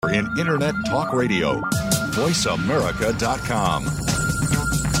In Internet Talk Radio, voiceamerica.com.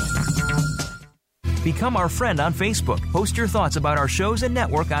 Become our friend on Facebook. Post your thoughts about our shows and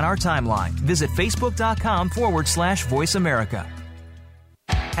network on our timeline. Visit facebook.com/Voice America.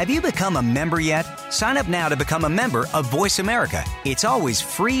 Have you become a member yet? Sign up now to become a member of Voice America. It's always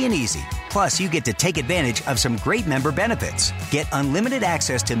free and easy. Plus, you get to take advantage of some great member benefits. Get unlimited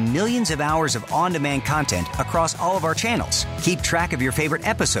access to millions of hours of on-demand content across all of our channels. Keep track of your favorite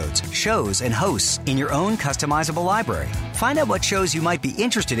episodes, shows, and hosts in your own customizable library. Find out what shows you might be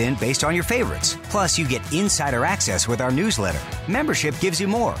interested in based on your favorites. Plus, you get insider access with our newsletter. Membership gives you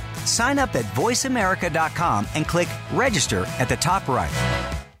more. Sign up at voiceamerica.com and click register at the top right.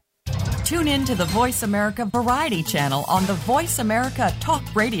 Tune in to the Voice America Variety channel on the Voice America Talk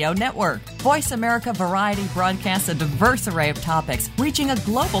Radio Network. Voice America Variety broadcasts a diverse array of topics, reaching a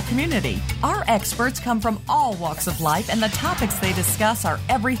global community. Our experts come from all walks of life, and the topics they discuss are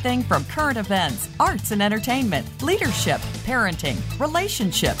everything from current events, arts and entertainment, leadership, parenting,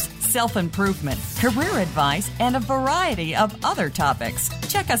 relationships, self-improvement, career advice, and a variety of other topics.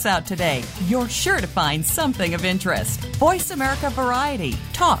 Check us out today. You're sure to find something of interest. Voice America Variety.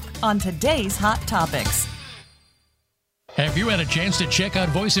 Talk on today's hot topics. Have you had a chance to check out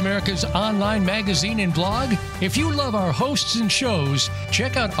Voice America's online magazine and blog? If you love our hosts and shows,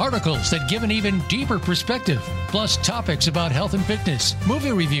 check out articles that give an even deeper perspective, plus topics about health and fitness,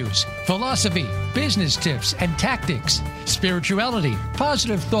 movie reviews, philosophy, business tips and tactics, spirituality,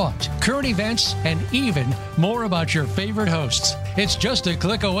 positive thought, current events, and even more about your favorite hosts. It's just a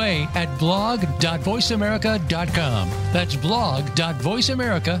click away at blog.voiceamerica.com. That's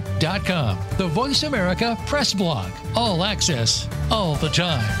blog.voiceamerica.com. The Voice America Press Blog. All access, all the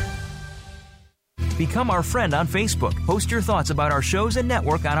time. Become our friend on Facebook. Post your thoughts about our shows and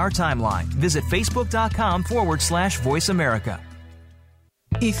network on our timeline. Visit facebook.com/Voice America.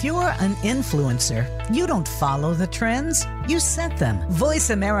 If you're an influencer, you don't follow the trends, you set them. Voice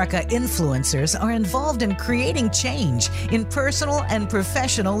America influencers are involved in creating change in personal and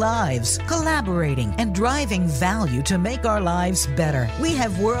professional lives, collaborating and driving value to make our lives better. We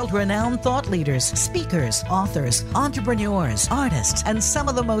have world-renowned thought leaders, speakers, authors, entrepreneurs, artists, and some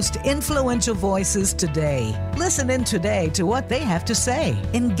of the most influential voices today. Listen in today to what they have to say.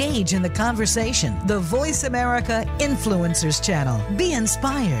 Engage in the conversation. The Voice America Influencers Channel. Be inspired.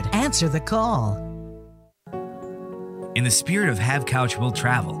 Answer the call. In the spirit of Have Couch Will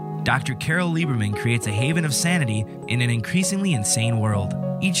Travel, Dr. Carol Lieberman creates a haven of sanity in an increasingly insane world.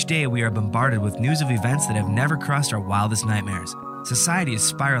 Each day we are bombarded with news of events that have never crossed our wildest nightmares. Society is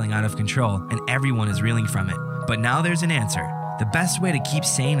spiraling out of control and everyone is reeling from it. But now there's an answer. The best way to keep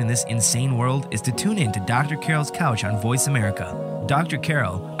sane in this insane world is to tune in to Dr. Carol's Couch on Voice America. Dr.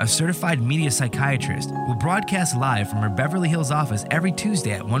 Carol, a certified media psychiatrist, will broadcast live from her Beverly Hills office every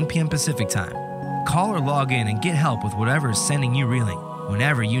Tuesday at 1 p.m. Pacific Time. Call or log in and get help with whatever is sending you reeling,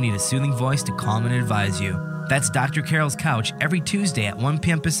 whenever you need a soothing voice to calm and advise you. That's Dr. Carol's Couch every Tuesday at 1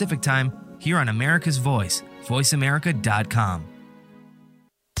 p.m. Pacific Time here on America's Voice, voiceamerica.com.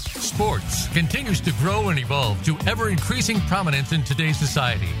 Sports continues to grow and evolve to ever-increasing prominence in today's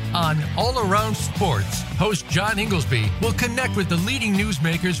society. On All Around Sports, host John Inglesby will connect with the leading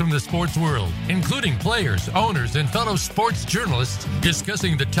newsmakers from the sports world, including players, owners, and fellow sports journalists,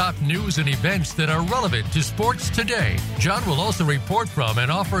 discussing the top news and events that are relevant to sports today. John will also report from and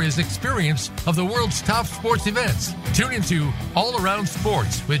offer his experience of the world's top sports events. Tune into All Around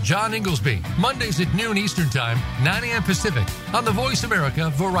Sports with John Inglesby, Mondays at noon Eastern Time, 9 a.m. Pacific, on the Voice America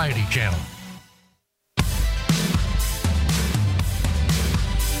Variety Channel.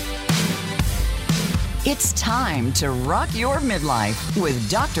 It's time to rock your midlife with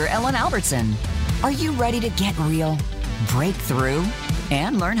Dr. Ellen Albertson. Are you ready to get real, break through,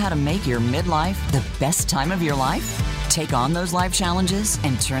 and learn how to make your midlife the best time of your life? Take on those life challenges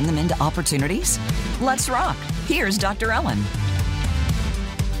and turn them into opportunities? Let's rock. Here's Dr. Ellen.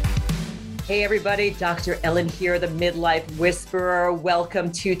 Hey everybody, Dr. Ellen here, the Midlife Whisperer.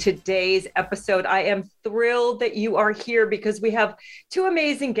 Welcome to today's episode. I am thrilled that you are here because we have two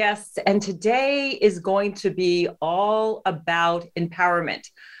amazing guests, and today is going to be all about empowerment,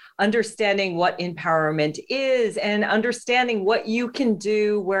 understanding what empowerment is and understanding what you can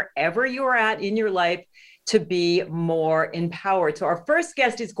do wherever you are at in your life to be more empowered. So our first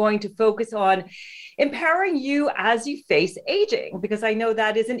guest is going to focus on empowering you as you face aging, because I know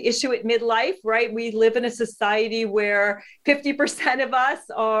that is an issue at midlife, right? We live in a society where 50% of us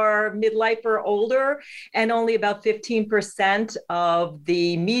are midlife or older, and only about 15% of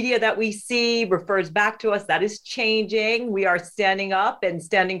the media that we see refers back to us. That is changing. We are standing up and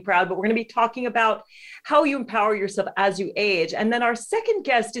standing proud, but we're going to be talking about how you empower yourself as you age. And then our second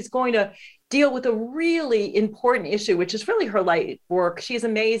guest is going to deal with a really important issue, which is really her life work. She's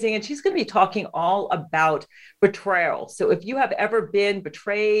amazing, and she's going to be talking all about betrayal. So if you have ever been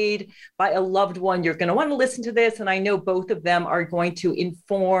betrayed by a loved one, you're going to want to listen to this. And I know both of them are going to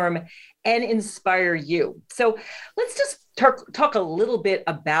inform and inspire you. So let's just talk a little bit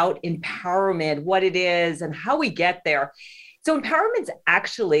about empowerment, what it is, and how we get there. So empowerment is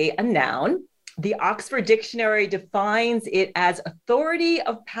actually a noun. The Oxford Dictionary defines it as authority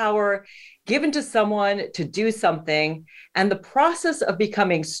of power given to someone to do something, and the process of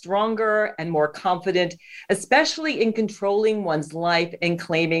becoming stronger and more confident, especially in controlling one's life and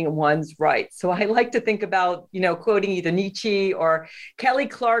claiming one's rights. So I like to think about, quoting either Nietzsche or Kelly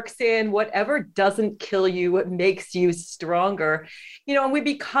Clarkson, whatever doesn't kill you makes you stronger. And we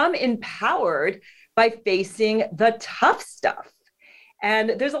become empowered by facing the tough stuff.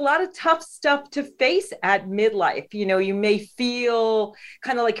 And there's a lot of tough stuff to face at midlife. You may feel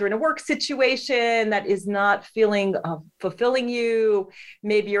kind of like you're in a work situation that is not feeling fulfilling you.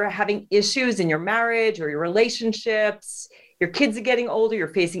 Maybe you're having issues in your marriage or your relationships. Your kids are getting older. You're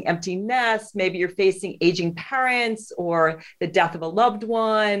facing empty nests. Maybe you're facing aging parents or the death of a loved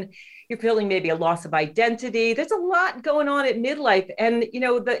one. You're feeling maybe a loss of identity. There's a lot going on at midlife. And,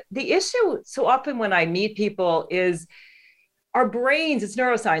 the issue so often when I meet people is our brains, it's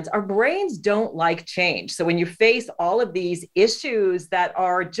neuroscience, our brains don't like change. So when you face all of these issues that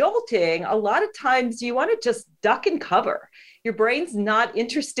are jolting, a lot of times you want to just duck and cover. Your brain's not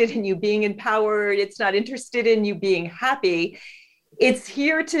interested in you being empowered. It's not interested in you being happy. It's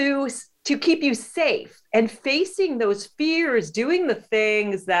here to keep you safe. And facing those fears, doing the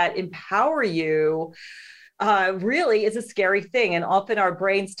things that empower you, really is a scary thing. And often our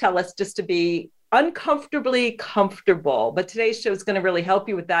brains tell us just to be uncomfortably comfortable. But today's show is going to really help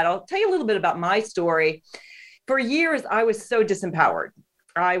you with that. I'll tell you a little bit about my story. For years, I was so disempowered.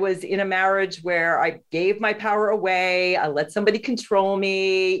 I was in a marriage where I gave my power away. I let somebody control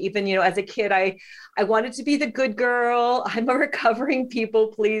me. Even, as a kid, I wanted to be the good girl. I'm a recovering people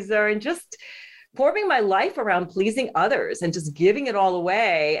pleaser, and just forming my life around pleasing others and just giving it all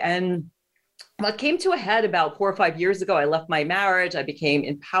away. And what came to a head about 4 or 5 years ago, I left my marriage. I became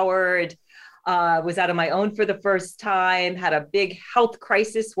empowered. Was out on my own for the first time, had a big health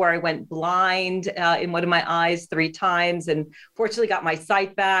crisis where I went blind in one of my eyes 3 times, and fortunately got my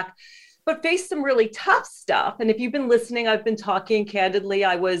sight back, but faced some really tough stuff. And if you've been listening, I've been talking candidly.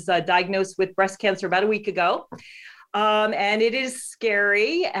 I was diagnosed with breast cancer about a week ago. And it is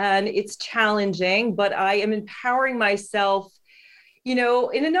scary and it's challenging, but I am empowering myself in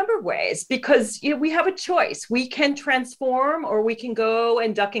a number of ways, because, we have a choice. We can transform, or we can go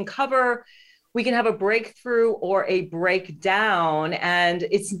and duck and cover. We can have a breakthrough or a breakdown. And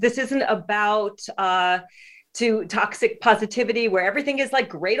this isn't about to toxic positivity where everything is like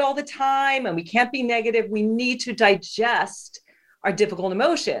great all the time and we can't be negative. We need to digest our difficult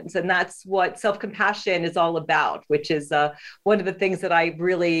emotions. And that's what self-compassion is all about, which is one of the things that I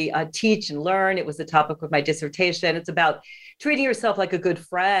really teach and learn. It was the topic of my dissertation. It's about treating yourself like a good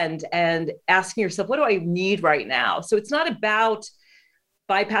friend and asking yourself, what do I need right now? So it's not about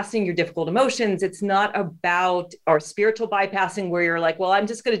bypassing your difficult emotions. It's not about our spiritual bypassing where you're like, well, I'm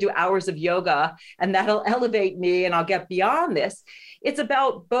just going to do hours of yoga and that'll elevate me and I'll get beyond this. It's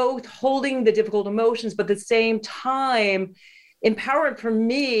about both holding the difficult emotions, but at the same time, empowerment for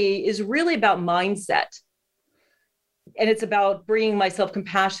me is really about mindset. And it's about bringing my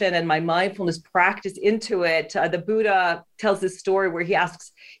self-compassion and my mindfulness practice into it. The Buddha tells this story where he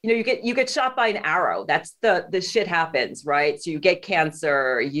asks, you get shot by an arrow. That's the shit happens, right? So you get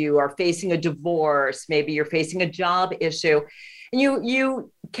cancer, you are facing a divorce, maybe you're facing a job issue, and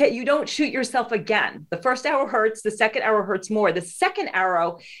you don't shoot yourself again. The first arrow hurts, the second arrow hurts more. The second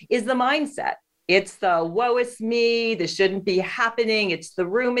arrow is the mindset. It's the woe is me, this shouldn't be happening. It's the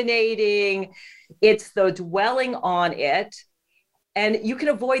ruminating. It's the dwelling on it. And you can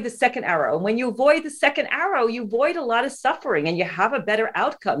avoid the second arrow. And when you avoid the second arrow, you avoid a lot of suffering and you have a better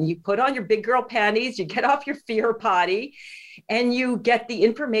outcome. You put on your big girl panties, you get off your fear potty, and you get the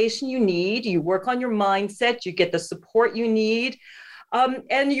information you need. You work on your mindset, you get the support you need.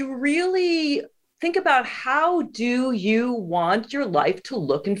 And you really think about, how do you want your life to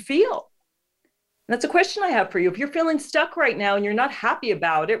look and feel? That's a question I have for you. If you're feeling stuck right now and you're not happy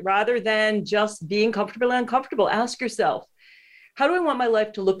about it, rather than just being comfortable and uncomfortable, ask yourself, how do I want my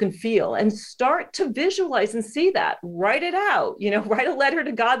life to look and feel? And start to visualize and see that. Write it out. Write a letter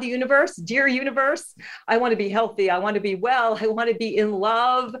to God, the universe. Dear universe, I want to be healthy. I want to be well. I want to be in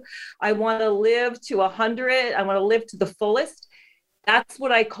love. I want to live to 100. I want to live to the fullest. That's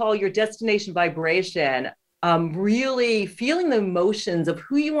what I call your destination vibration. Really feeling the emotions of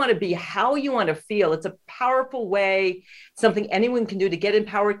who you want to be, how you want to feel. It's a powerful way, something anyone can do to get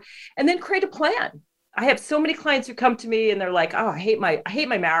empowered, and then create a plan. I have so many clients who come to me and they're like, oh, I hate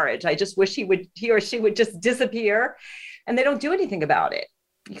my marriage. I just wish he or she would just disappear, and they don't do anything about it.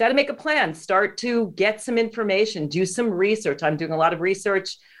 You got to make a plan, start to get some information, do some research. I'm doing a lot of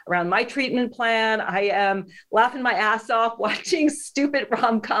research around my treatment plan. I am laughing my ass off, watching stupid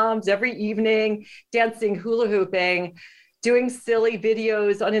rom-coms every evening, dancing, hula hooping, doing silly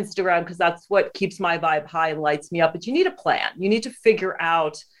videos on Instagram, because that's what keeps my vibe high and lights me up. But you need a plan. You need to figure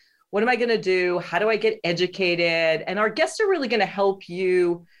out, what am I going to do? How do I get educated? And our guests are really going to help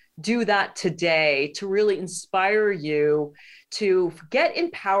you do that today, to really inspire you to get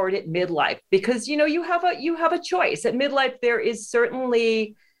empowered at midlife, because you have a choice at midlife. There is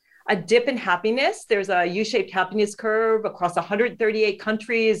certainly a dip in happiness. There's a U-shaped happiness curve across 138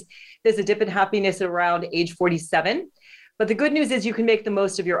 countries. There's a dip in happiness around age 47. But the good news is you can make the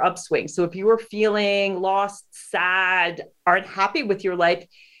most of your upswing. So if you are feeling lost, sad, aren't happy with your life,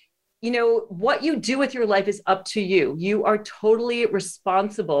 what you do with your life is up to you. You are totally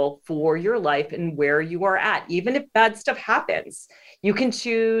responsible for your life and where you are at. Even if bad stuff happens, you can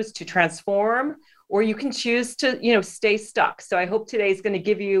choose to transform, or you can choose to, stay stuck. So I hope today is going to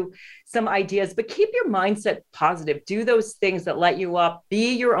give you some ideas, but keep your mindset positive. Do those things that light you up.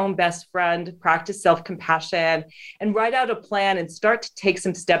 Be your own best friend, practice self-compassion, and write out a plan and start to take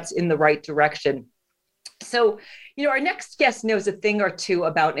some steps in the right direction. So, our next guest knows a thing or two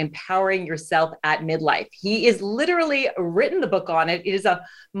about empowering yourself at midlife. He is literally written the book on it. It is a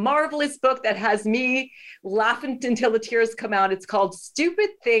marvelous book that has me laughing until the tears come out. It's called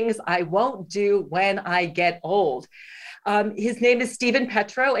Stupid Things I Won't Do When I Get Old. His name is Stephen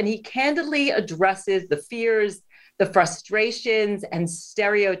Petro, and he candidly addresses the fears, the frustrations, and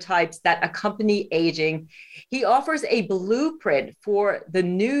stereotypes that accompany aging. He offers a blueprint for the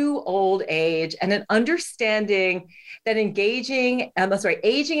new old age and an understanding that aging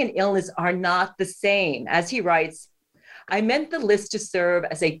and illness are not the same. As he writes, I meant the list to serve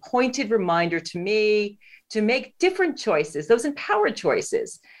as a pointed reminder to me to make different choices, those empowered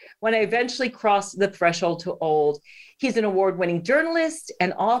choices, when I eventually crossed the threshold to old. He's an award-winning journalist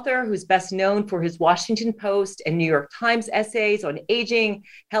and author who's best known for his Washington Post and New York Times essays on aging,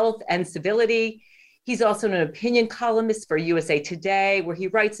 health, and civility. He's also an opinion columnist for USA Today, where he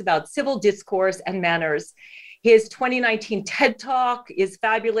writes about civil discourse and manners. His 2019 TED Talk is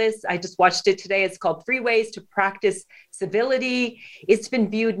fabulous. I just watched it today. It's called 3 Ways to Practice Civility. It's been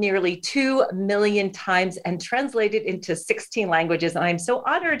viewed nearly 2 million times and translated into 16 languages. And I'm so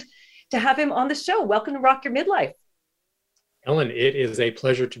honored to have him on the show. Welcome to Rock Your Midlife. Ellen, it is a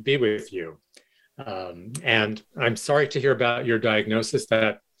pleasure to be with you. And I'm sorry to hear about your diagnosis.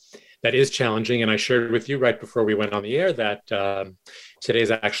 That is challenging. And I shared with you right before we went on the air that today is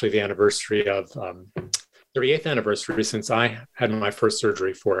actually the anniversary of 38th anniversary since I had my first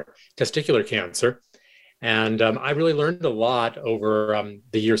surgery for testicular cancer. And I really learned a lot over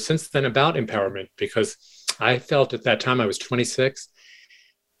the years since then about empowerment, because I felt at that time, I was 26,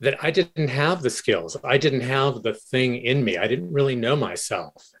 that I didn't have the skills. I didn't have the thing in me. I didn't really know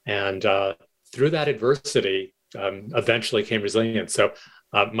myself. And through that adversity, eventually came resilience. So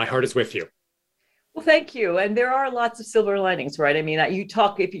my heart is with you. Well, thank you. And there are lots of silver linings, right? I mean, you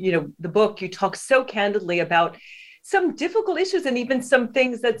talk, the book, you talk so candidly about some difficult issues and even some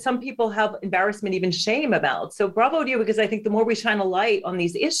things that some people have embarrassment, even shame about. So bravo to you, because I think the more we shine a light on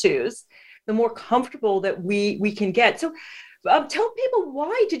these issues, the more comfortable that we can get. So tell people,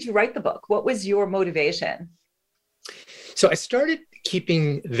 why did you write the book? What was your motivation? So I started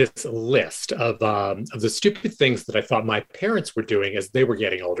keeping this list of the stupid things that I thought my parents were doing as they were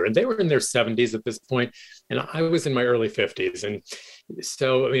getting older. And they were in their 70s at this point, and I was in my early 50s. And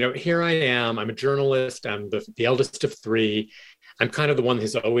so, here I am. I'm a journalist. I'm the eldest of 3. I'm kind of the one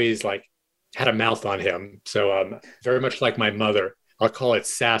who's always had a mouth on him. So very much like my mother. I'll call it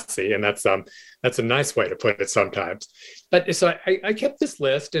sassy, and that's a nice way to put it sometimes. But so I kept this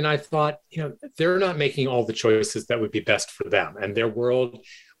list, and I thought, they're not making all the choices that would be best for them, and their world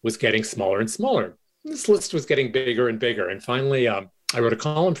was getting smaller and smaller. This list was getting bigger and bigger, and finally, I wrote a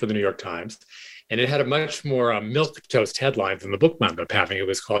column for the New York Times, And it had a much more milquetoast headline than the book wound up having. It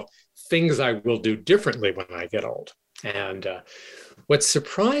was called Things I Will Do Differently When I Get Old. And what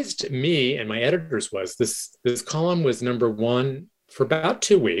surprised me and my editors was this column was #1 for about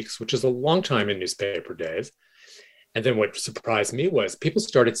 2 weeks, which is a long time in newspaper days. And then what surprised me was people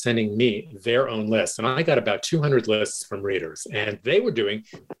started sending me their own lists. And I got about 200 lists from readers. And they were doing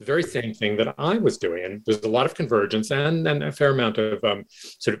the very same thing that I was doing. And there's a lot of convergence and a fair amount of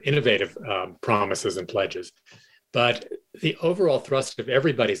sort of innovative promises and pledges. But the overall thrust of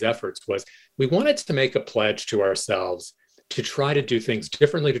everybody's efforts was we wanted to make a pledge to ourselves to try to do things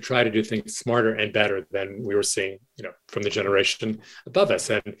differently, to try to do things smarter and better than we were seeing, from the generation above us.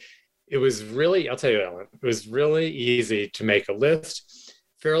 And it was really, I'll tell you, Ellen, it was really easy to make a list,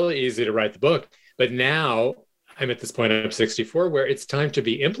 fairly easy to write the book. But now I'm at this point, I'm 64, where it's time to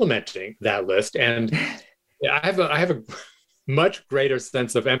be implementing that list. And I have a much greater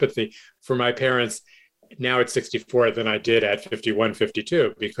sense of empathy for my parents now at 64 than I did at 51,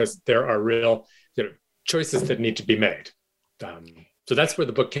 52, because there are real choices that need to be made. So that's where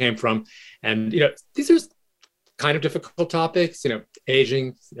the book came from. And, these are kind of difficult topics,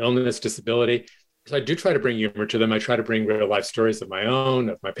 aging, illness, disability. So I do try to bring humor to them. I try to bring real life stories of my own,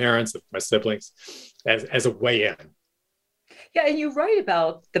 of my parents, of my siblings as a way in. Yeah, and you write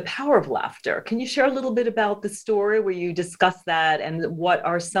about the power of laughter. Can you share a little bit about the story where you discuss that and what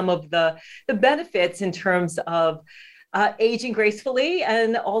are some of the benefits in terms of aging gracefully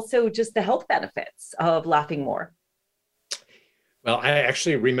and also just the health benefits of laughing more? Well, I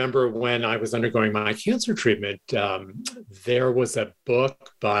actually remember when I was undergoing my cancer treatment, there was a book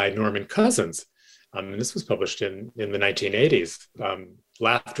by Norman Cousins, and this was published in the 1980s,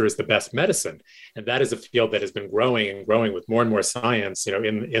 Laughter is the Best Medicine. And that is a field that has been growing and growing with more and more science,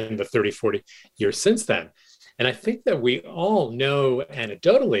 in the 30, 40 years since then. And I think that we all know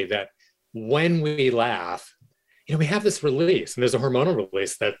anecdotally that when we laugh, we have this release, and there's a hormonal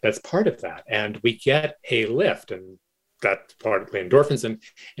release that's part of that. And we get a lift, and that's partly endorphins and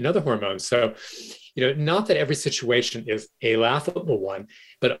other hormones. So, not that every situation is a laughable one,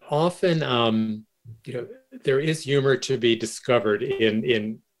 but often, there is humor to be discovered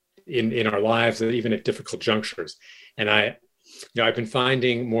in our lives, even at difficult junctures. And I've been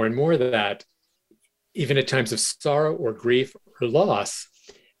finding more and more that even at times of sorrow or grief or loss,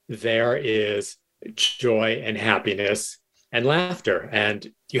 there is joy and happiness and laughter,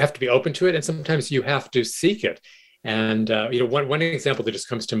 and you have to be open to it. And sometimes you have to seek it. And, one example that just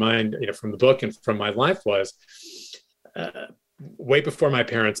comes to mind, from the book and from my life was way before my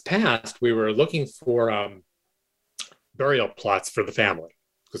parents passed, we were looking for burial plots for the family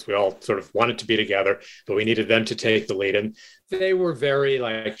because we all sort of wanted to be together, but we needed them to take the lead. And they were very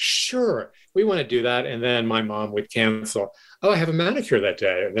like, sure, we want to do that. And then my mom would cancel. Oh, I have a manicure that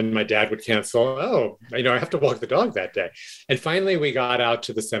day. And then my dad would cancel. Oh, I have to walk the dog that day. And finally we got out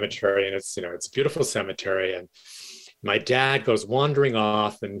to the cemetery, and it's a beautiful cemetery. And my dad goes wandering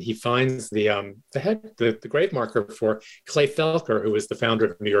off, and he finds the grave marker for Clay Felker, who was the founder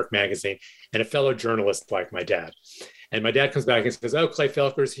of New York Magazine and a fellow journalist like my dad. And my dad comes back and says, "Oh, Clay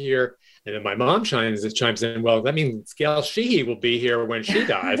Felker's here." And then my mom chimes in, "Well, that means Gail Sheehy will be here when she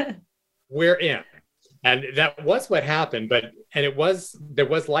dies." We're in. And that was what happened. There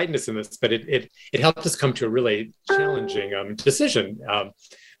was lightness in this, but it helped us come to a really challenging decision.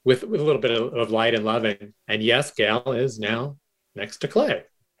 With a little bit of light and love. And yes, Gail is now next to Clay.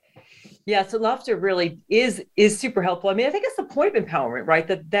 Yeah, so laughter really is super helpful. I mean, I think it's the point of empowerment, right?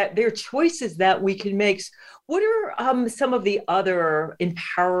 That there are choices that we can make. What are some of the other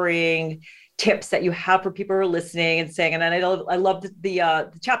empowering tips that you have for people who are listening and saying, and I love the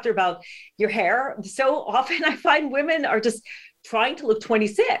chapter about your hair. So often I find women are just trying to look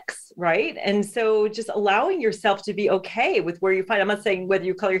 26, right? And so just allowing yourself to be okay with where you find, I'm not saying whether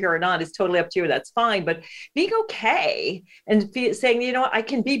you color your hair or not is totally up to you, that's fine, but being okay and saying, I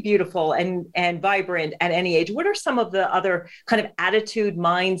can be beautiful and vibrant at any age. What are some of the other kind of attitude,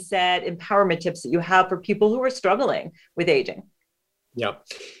 mindset, empowerment tips that you have for people who are struggling with aging? Yeah,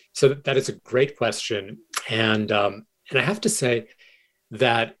 so that is a great question. And I have to say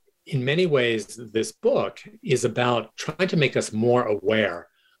that in many ways, this book is about trying to make us more aware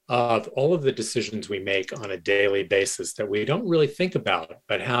of all of the decisions we make on a daily basis that we don't really think about,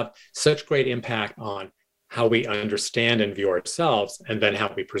 but have such great impact on how we understand and view ourselves, and then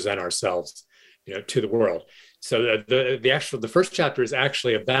how we present ourselves, to the world. So the first chapter is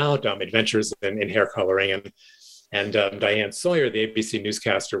actually about adventures in hair coloring, and Diane Sawyer, the ABC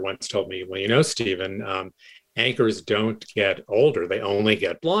newscaster, once told me, "Well, Stephen, anchors don't get older; they only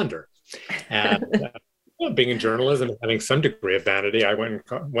get blonder." And being in journalism and having some degree of vanity, I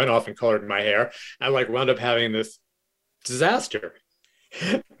went off and colored my hair. I wound up having this disaster.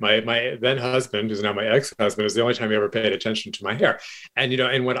 My then husband, who's now my ex-husband, is the only time he ever paid attention to my hair. And,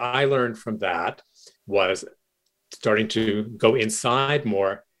 and what I learned from that was starting to go inside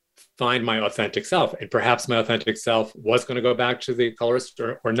more, find my authentic self. And perhaps my authentic self was going to go back to the colorist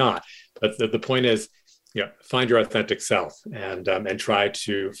or not. But the point is, find your authentic self and try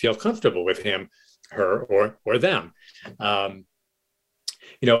to feel comfortable with him, her, or them.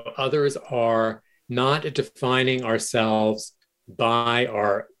 Others are not defining ourselves by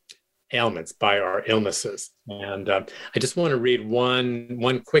our ailments, by our illnesses. And I just want to read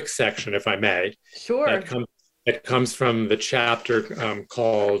one quick section, if I may. Sure. That comes from the chapter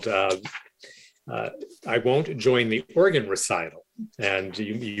called I Won't Join the Organ Recital. And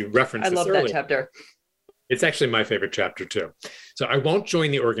you referenced this earlier. I love that chapter. It's actually my favorite chapter too. So I won't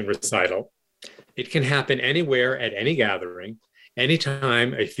join the organ recital. It can happen anywhere at any gathering,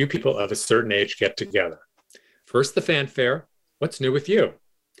 anytime a few people of a certain age get together. First, the fanfare, what's new with you?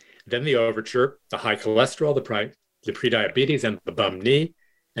 Then the overture, the high cholesterol, the prediabetes, and the bum knee.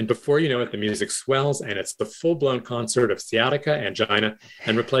 And before you know it, the music swells and it's the full-blown concert of sciatica, angina,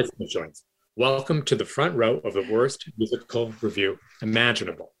 and replacement joints. Welcome to the front row of the worst musical review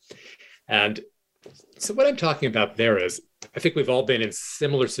imaginable. And so what I'm talking about there is, I think we've all been in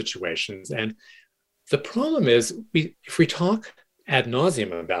similar situations. And the problem is, if we talk ad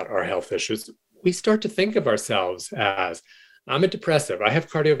nauseum about our health issues, we start to think of ourselves as, I'm a depressive, I have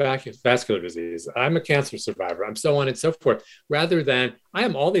cardiovascular disease, I'm a cancer survivor, I'm so on and so forth, rather than I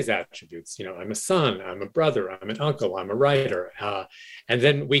am all these attributes. I'm a son, I'm a brother, I'm an uncle, I'm a writer. And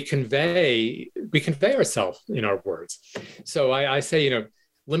then we convey ourselves in our words. So I say,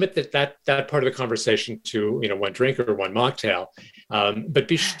 limit that part of the conversation to one drink or one mocktail, but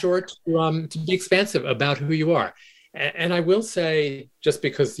be sure to be expansive about who you are. And I will say, just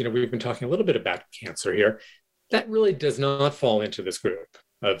because we've been talking a little bit about cancer here, that really does not fall into this group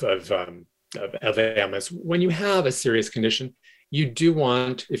of ailments. When you have a serious condition, you do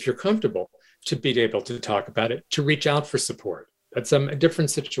want, if you're comfortable, to be able to talk about it, to reach out for support. That's a different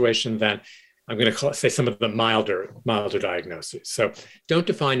situation than, I'm going to say, some of the milder diagnoses. So don't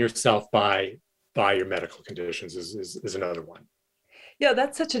define yourself by your medical conditions is another one. Yeah,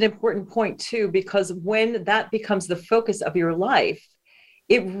 that's such an important point too, because when that becomes the focus of your life,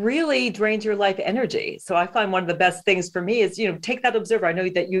 it really drains your life energy. So I find one of the best things for me is, take that observer. I know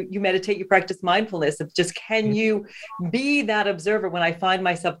that you meditate, you practice mindfulness of just, can you be that observer when I find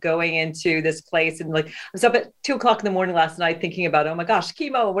myself going into this place and I was up at 2:00 in the morning last night thinking about, oh my gosh,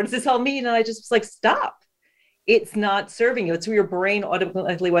 chemo, what does this all mean? And I just was like, stop. It's not serving you. It's where your brain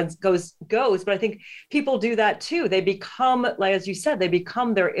automatically goes. But I think people do that too. They become, like, as you said, they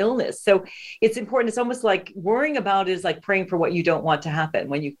become their illness. So it's important. It's almost like worrying about it is like praying for what you don't want to happen.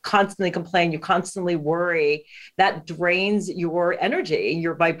 When you constantly complain, you constantly worry, that drains your energy.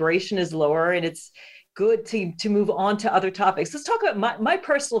 Your vibration is lower, and it's good to move on to other topics. Let's talk about my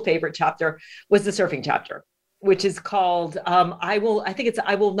personal favorite chapter was the surfing chapter, which is called I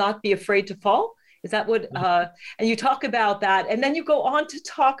Will Not Be Afraid to Fall. Is that what, and you talk about that, and then you go on to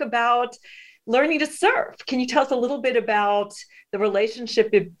talk about learning to surf. Can you tell us a little bit about the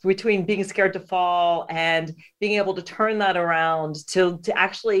relationship between being scared to fall and being able to turn that around to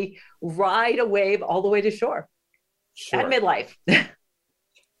actually ride a wave all the way to shore? Sure. At midlife?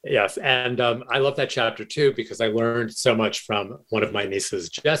 Yes, and I love that chapter too, because I learned so much from one of my nieces,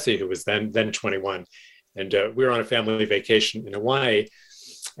 Jessie, who was then 21, and we were on a family vacation in Hawaii.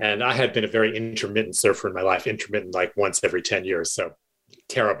 And I had been a very intermittent surfer in my life, intermittent like once every 10 years. So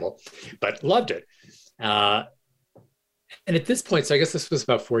terrible, but loved it. And at this point, so I guess this was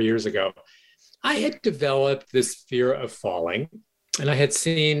about 4 years ago, I had developed this fear of falling. And I had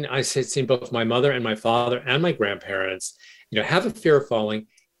seen both my mother and my father and my grandparents, have a fear of falling,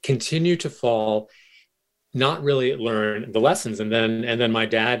 continue to fall, not really learn the lessons. And then my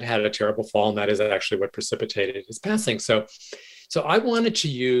dad had a terrible fall, and that is actually what precipitated his passing. So I wanted to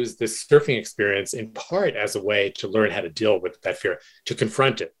use this surfing experience in part as a way to learn how to deal with that fear, to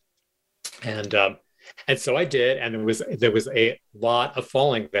confront it. And so I did, and there was a lot of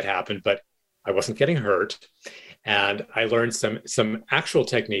falling that happened, but I wasn't getting hurt. And I learned some actual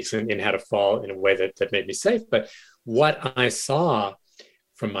techniques in how to fall in a way that made me safe. But what I saw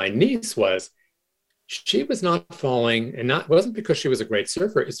from my niece was she was not falling, and it wasn't because she was a great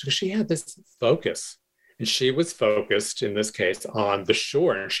surfer, it's because she had this focus. And she was focused, in this case, on the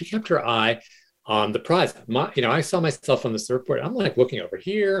shore, and she kept her eye on the prize. I saw myself on the surfboard. I'm like looking over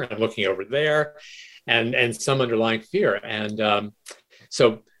here, and I'm looking over there, and some underlying fear. And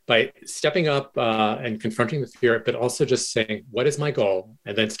so by stepping up and confronting the fear, but also just saying, what is my goal?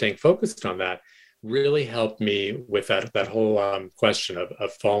 And then staying focused on that really helped me with that whole question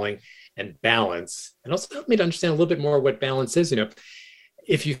of falling and balance, and also helped me to understand a little bit more what balance is.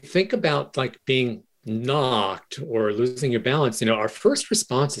 If you think about like being knocked or losing your balance, our first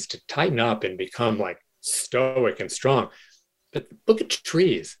response is to tighten up and become like stoic and strong. But look at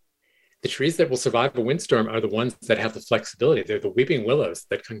trees. The trees that will survive a windstorm are the ones that have the flexibility. They're the weeping willows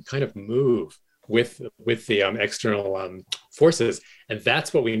that can kind of move with the external forces. And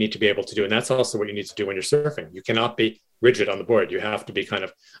that's what we need to be able to do. And that's also what you need to do when you're surfing. You cannot be rigid on the board. You have to be kind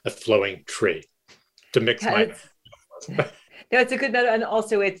of a flowing tree, to mix my... No, it's a good metaphor. And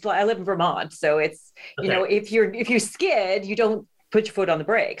also I live in Vermont. So it's, if you skid, you don't put your foot on the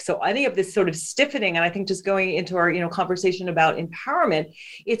brake. So any of this sort of stiffening, and I think just going into our, conversation about empowerment,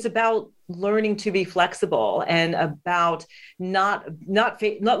 it's about learning to be flexible and about not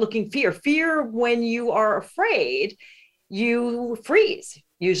looking fear. When you are afraid, you freeze.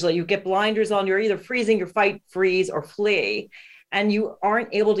 Usually you get blinders on, you're either freezing, you fight, freeze, or flee. And you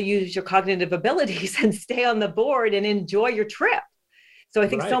aren't able to use your cognitive abilities and stay on the board and enjoy your trip. So I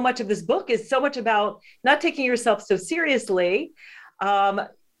think so much of this book is so much about not taking yourself so seriously,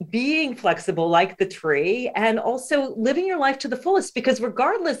 being flexible like the tree, and also living your life to the fullest, because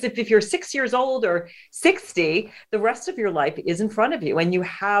regardless if you're 6 years old or 60, the rest of your life is in front of you, and you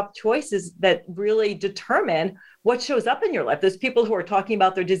have choices that really determine what shows up in your life. There's people who are talking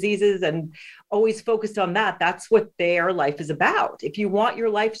about their diseases and always focused on that. That's what their life is about. If you want your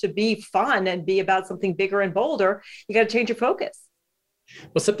life to be fun and be about something bigger and bolder, you got to change your focus.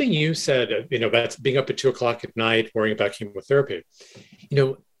 Well, something you said, about being up at 2:00 at night, worrying about chemotherapy,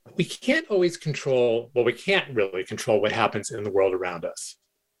 we can't always we can't really control what happens in the world around us.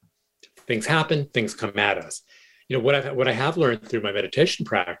 Things happen, things come at us. What I have learned through my meditation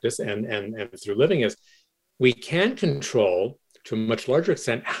practice and through living is we can control to a much larger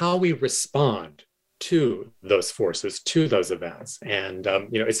extent how we respond to those forces, to those events. And,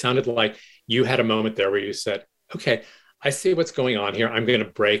 it sounded like you had a moment there where you said, okay, I see what's going on here. I'm going to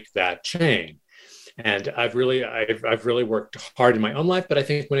break that chain. And I've really worked hard in my own life, but I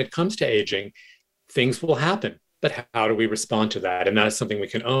think when it comes to aging, things will happen. But how do we respond to that? And that is something we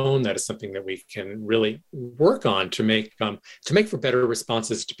can own. That is something that we can really work on to make for better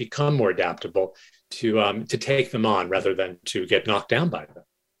responses, to become more adaptable, to take them on rather than to get knocked down by them.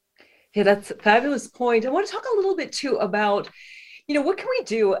 Yeah, that's a fabulous point. I want to talk a little bit too about, what can we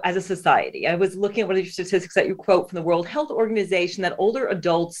do as a society? I was looking at one of the statistics that you quote from the World Health Organization, that older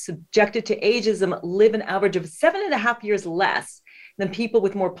adults subjected to ageism live an average of 7.5 years less than people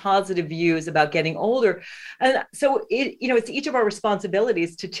with more positive views about getting older. And so it's each of our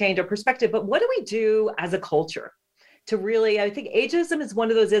responsibilities to change our perspective. But what do we do as a culture to really, I think ageism is one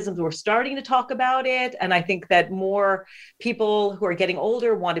of those isms. We're starting to talk about it. And I think that more people who are getting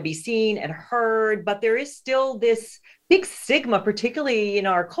older want to be seen and heard, but there is still this big stigma, particularly in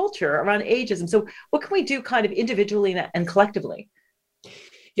our culture, around ageism. So what can we do kind of individually and collectively?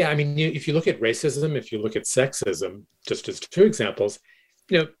 Yeah, I mean, if you look at racism, if you look at sexism, just as two examples,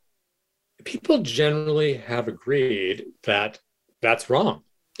 people generally have agreed that that's wrong.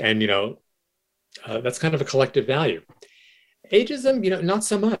 And, that's kind of a collective value. Ageism, not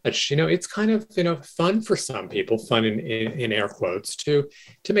so much. It's kind of, fun for some people, fun in air quotes, to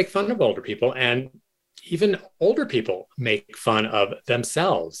make fun of older people. And even older people make fun of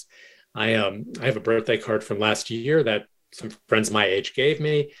themselves. I have a birthday card from last year that some friends my age gave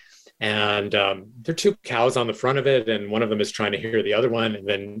me, and there are two cows on the front of it, and one of them is trying to hear the other one. And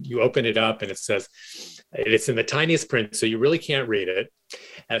then you open it up, and it says, it's in the tiniest print, so you really can't read it.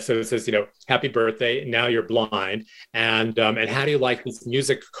 And so it says, happy birthday, now you're blind. And how do you like this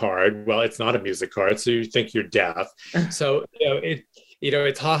music card? Well, it's not a music card, so you think you're deaf. So,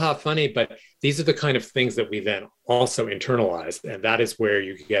 it's ha-ha funny, but these are the kind of things that we then also internalize. And that is where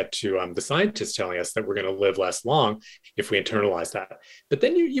you get to the scientists telling us that we're going to live less long if we internalize that. But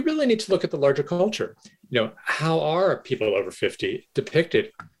then you really need to look at the larger culture. How are people over 50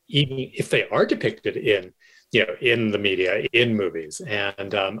 depicted, even if they are depicted in the media, in movies?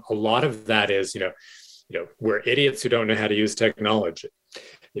 And a lot of that is, we're idiots who don't know how to use technology.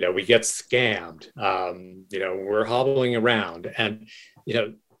 We get scammed. We're hobbling around. And,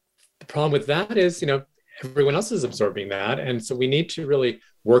 the problem with that is, everyone else is absorbing that. And so we need to really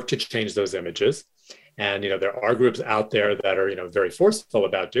work to change those images. And, there are groups out there that are, very forceful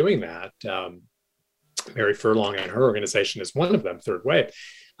about doing that. Mary Furlong and her organization is one of them, Third Wave.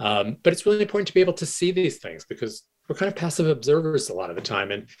 But it's really important to be able to see these things, because we're kind of passive observers a lot of the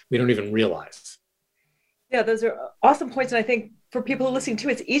time, and we don't even realize. Yeah, those are awesome points. And I think for people who are listening to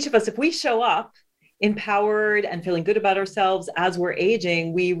it, it's each of us, if we show up empowered and feeling good about ourselves as we're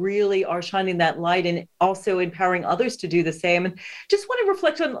aging, we really are shining that light and also empowering others to do the same. And just want to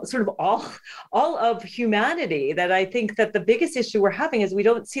reflect on sort of all of humanity, that I think that the biggest issue we're having is we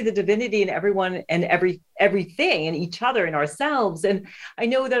don't see the divinity in everyone and everything, in each other, in ourselves. And I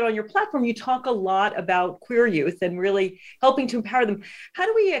know that on your platform, you talk a lot about queer youth and really helping to empower them. How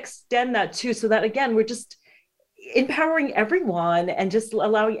do we extend that too, so that, again, we're just empowering everyone and just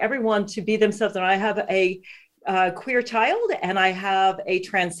allowing everyone to be themselves? And I have a queer child and I have a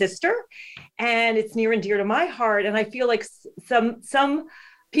trans sister, and it's near and dear to my heart. And I feel like some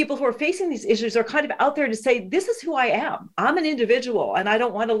people who are facing these issues are kind of out there to say, this is who I am. I'm an individual and I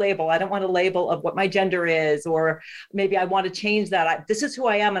don't want a label. I don't want a label of what my gender is, or maybe I want to change that. This is who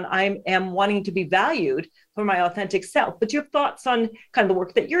I am, and I am wanting to be valued for my authentic self. But do you have thoughts on kind of the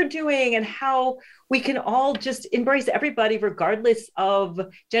work that you're doing and how we can all just embrace everybody regardless of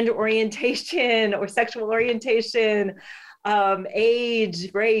gender orientation or sexual orientation,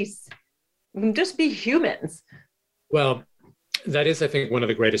 age, race, just be humans? Well, that is, I think, one of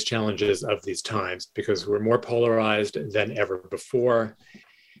the greatest challenges of these times, because we're more polarized than ever before.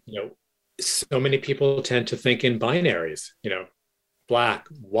 So many people tend to think in binaries, black,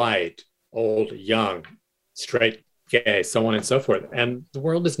 white, old, young, straight, gay, so on and so forth. And the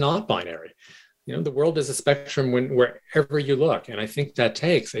world is not binary. The world is a spectrum wherever you look. And I think that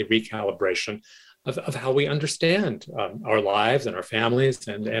takes a recalibration of how we understand our lives and our families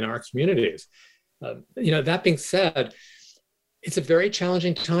and our communities. That being said, it's a very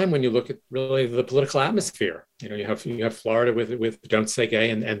challenging time when you look at really the political atmosphere. You have Florida with Don't Say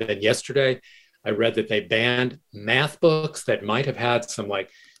Gay, and then yesterday I read that they banned math books that might have had some like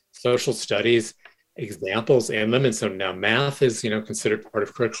social studies examples in them, and so now math is considered part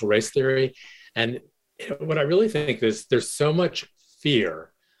of critical race theory. And what I really think is there's so much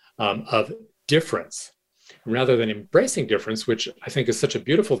fear of difference, rather than embracing difference, which I think is such a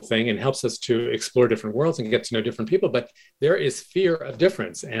beautiful thing and helps us to explore different worlds and get to know different people. But there is fear of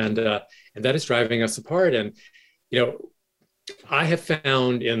difference, and that is driving us apart. And I have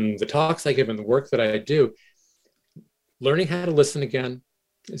found in the talks I give and the work that I do, learning how to listen again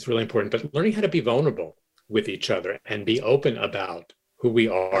is really important, but learning how to be vulnerable with each other and be open about who we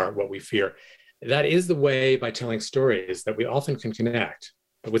are, what we fear. That is the way, by telling stories, that we often can connect.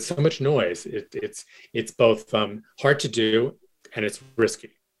 But with so much noise, it's both hard to do and it's risky.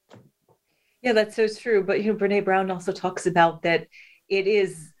 Yeah, that's so true. But Brene Brown also talks about that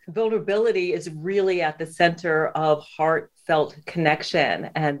vulnerability is really at the center of heartfelt connection,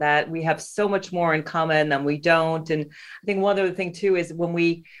 and that we have so much more in common than we don't. And I think one other thing too is when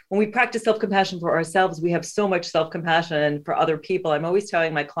we practice self-compassion for ourselves, we have so much self-compassion for other people. I'm always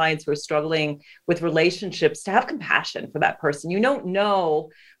telling my clients who are struggling with relationships to have compassion for that person. You don't know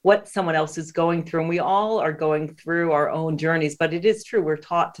what someone else is going through, and we all are going through our own journeys. But it is true, we're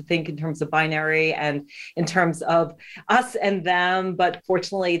taught to think in terms of binary and in terms of us and them. But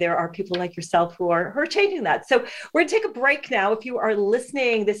fortunately, there are people like yourself who are changing that. So we're going to take a break now. If you are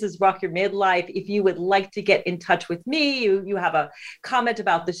listening, this is Rock Your Midlife. If you would like to get in touch with me, you have a comment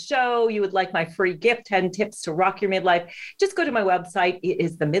about the show, you would like my free gift, 10 tips to rock your midlife, just go to my website. It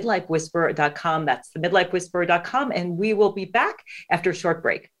is themidlifewhisperer.com. That's themidlifewhisperer.com. And we will be back after a short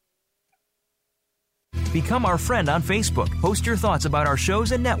break. Become our friend on Facebook. Post your thoughts about our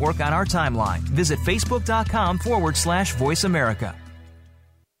shows and network on our timeline. Visit facebook.com/Voice America.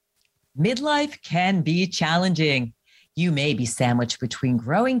 Midlife can be challenging. You may be sandwiched between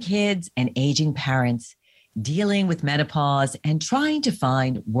growing kids and aging parents, dealing with menopause and trying to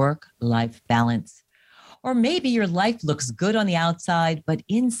find work-life balance. Or maybe your life looks good on the outside, but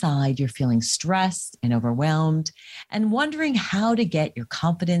inside you're feeling stressed and overwhelmed and wondering how to get your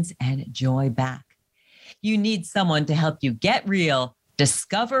confidence and joy back. You need someone to help you get real,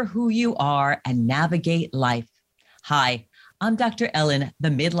 discover who you are, and navigate life. Hi, I'm Dr. Ellen, the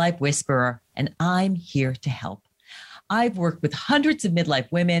Midlife Whisperer, and I'm here to help. I've worked with hundreds of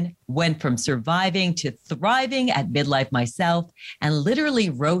midlife women, went from surviving to thriving at midlife myself, and literally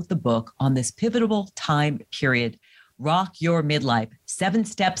wrote the book on this pivotal time period, Rock Your Midlife, 7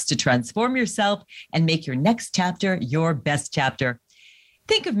 Steps to Transform Yourself and Make Your Next Chapter Your Best Chapter.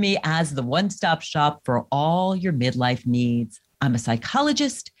 Think of me as the one-stop shop for all your midlife needs. I'm a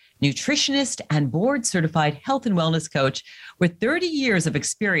psychologist, nutritionist, and board-certified health and wellness coach with 30 years of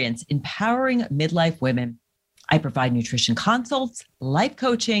experience empowering midlife women. I provide nutrition consults, life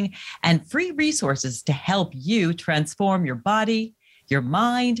coaching, and free resources to help you transform your body, your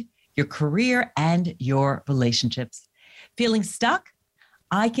mind, your career, and your relationships. Feeling stuck?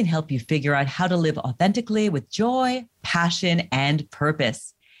 I can help you figure out how to live authentically with joy, passion, and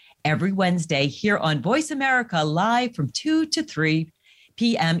purpose. Every Wednesday here on Voice America Live from 2 to 3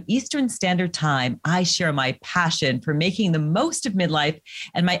 p.m. Eastern Standard Time, I share my passion for making the most of midlife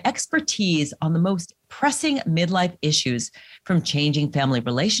and my expertise on the most pressing midlife issues, from changing family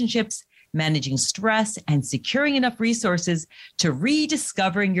relationships, managing stress, and securing enough resources to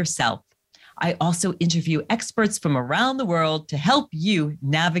rediscovering yourself. I also interview experts from around the world to help you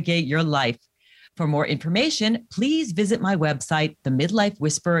navigate your life. For more information, please visit my website,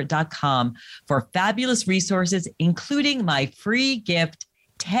 themidlifewhisperer.com, for fabulous resources, including my free gift,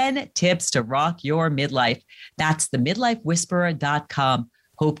 10 Tips to Rock Your Midlife. That's themidlifewhisperer.com.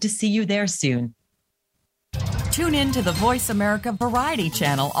 Hope to see you there soon. Tune in to the Voice America Variety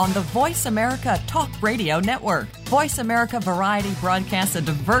channel on the Voice America Talk Radio Network. Voice America Variety broadcasts a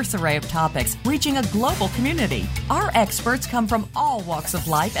diverse array of topics, reaching a global community. Our experts come from all walks of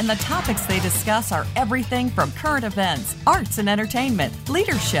life, and the topics they discuss are everything from current events, arts and entertainment,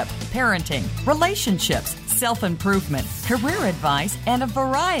 leadership, parenting, relationships, self-improvement, career advice, and a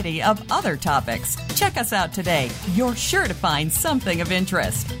variety of other topics. Check us out today. You're sure to find something of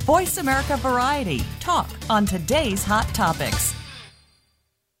interest. Voice America Variety. Talk on today's hot topics.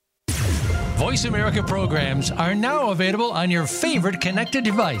 Voice America programs are now available on your favorite connected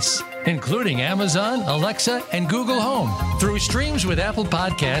device, including Amazon, Alexa, and Google Home. Through streams with Apple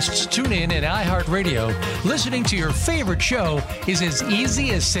Podcasts, TuneIn, and iHeartRadio, listening to your favorite show is as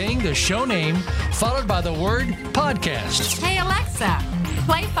easy as saying the show name followed by the word podcast. Hey, Alexa,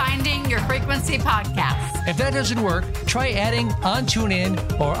 play Finding Your Frequency podcast. If that doesn't work, try adding on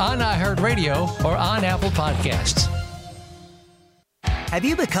TuneIn or on iHeartRadio or on Apple Podcasts. Have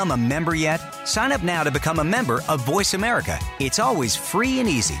you become a member yet? Sign up now to become a member of Voice America. It's always free and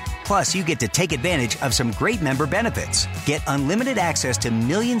easy. Plus, you get to take advantage of some great member benefits. Get unlimited access to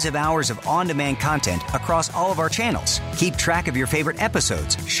millions of hours of on-demand content across all of our channels. Keep track of your favorite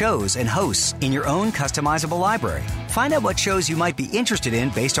episodes, shows, and hosts in your own customizable library. Find out what shows you might be interested in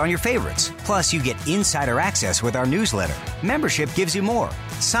based on your favorites. Plus, you get insider access with our newsletter. Membership gives you more.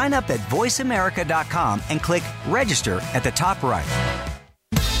 Sign up at voiceamerica.com and click register at the top right.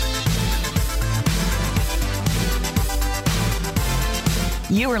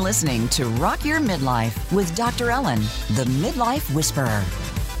 You are listening to Rock Your Midlife with Dr. Ellen, the Midlife Whisperer.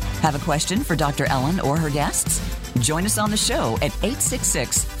 Have a question for Dr. Ellen or her guests? Join us on the show at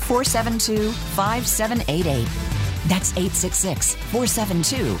 866-472-5788. That's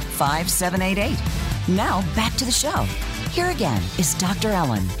 866-472-5788. Now back to the show. Here again is Dr.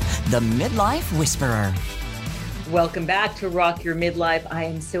 Ellen, the Midlife Whisperer. Welcome back to Rock Your Midlife. I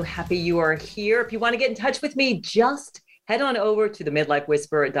am so happy you are here. If you want to get in touch with me, just head on over to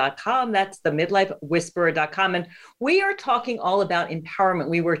themidlifewhisperer.com. That's themidlifewhisperer.com. And we are talking all about empowerment.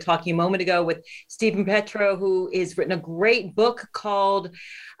 We were talking a moment ago with Stephen Petro, who has written a great book called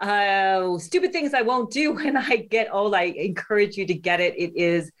Stupid Things I Won't Do When I Get Old. I encourage you to get it. It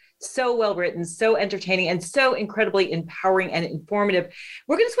is so well written, so entertaining, and so incredibly empowering and informative.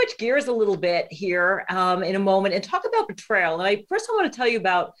 We're going to switch gears a little bit here in a moment and talk about betrayal. And I want to tell you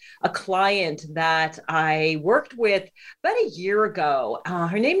about a client that I worked with about a year ago.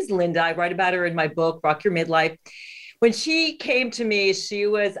 Her name is Linda. I write about her in my book, Rock Your Midlife. When she came to me, she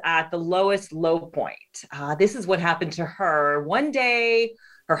was at the lowest low point. This is what happened to her. One day,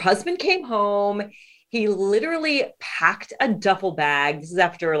 her husband came home. He literally packed a duffel bag. This is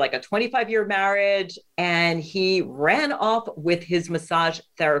after like a 25-year marriage, and he ran off with his massage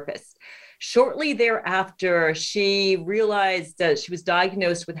therapist. Shortly thereafter, she realized that she was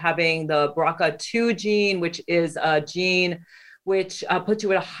diagnosed with having the BRCA2 gene, which is a gene which puts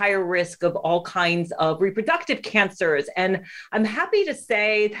you at a higher risk of all kinds of reproductive cancers. And I'm happy to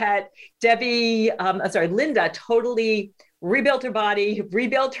say that Linda totally rebuilt her body,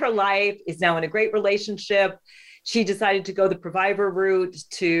 rebuilt her life, is now in a great relationship. She decided to go the provider route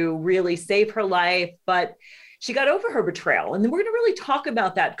to really save her life, but she got over her betrayal. And we're going to really talk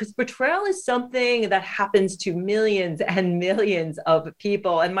about that, because betrayal is something that happens to millions and millions of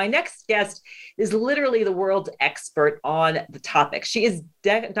people. And my next guest is literally the world's expert on the topic. She is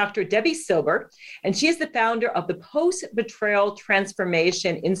Dr. Debbie Silber, and she is the founder of the Post-Betrayal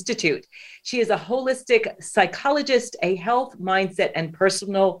Transformation Institute. She is a holistic psychologist, a health, mindset, and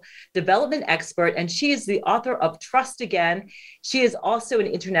personal development expert, and she is the author of Trust Again. She is also an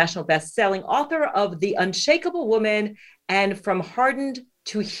international best-selling author of The Unshakable Woman and From Hardened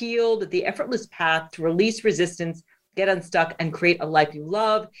to Healed, The Effortless Path to Release Resistance get unstuck, and create a life you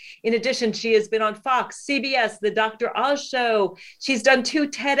love. In addition, she has been on Fox, CBS, The Dr. Oz Show. She's done 2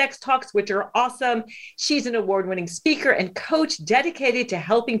 TEDx talks, which are awesome. She's an award-winning speaker and coach dedicated to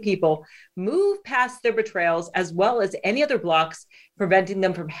helping people move past their betrayals, as well as any other blocks preventing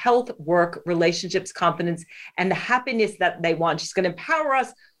them from health, work, relationships, confidence, and the happiness that they want. She's going to empower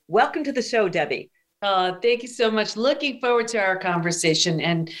us. Welcome to the show, Debbie. Thank you so much. Looking forward to our conversation,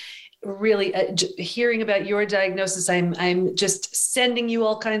 and really hearing about your diagnosis. I'm just sending you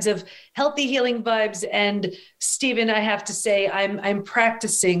all kinds of healthy healing vibes. And Stephen, I have to say, I'm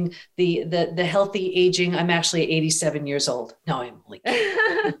practicing the healthy aging. I'm actually 87 years old. No, I'm like.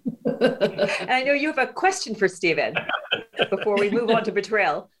 And I know you have a question for Stephen before we move on to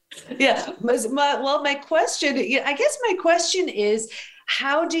betrayal. Yeah. My question, I guess my question is,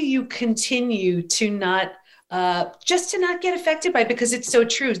 how do you continue to not just to not get affected by it? Because it's so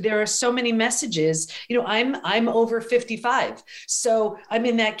true. There are so many messages. I'm over 55. So I'm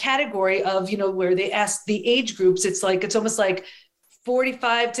in that category of, where they ask the age groups. It's almost like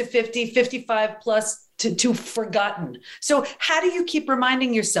 45 to 50, 55 plus to forgotten. So how do you keep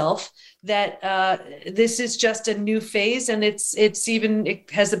reminding yourself that this is just a new phase, and it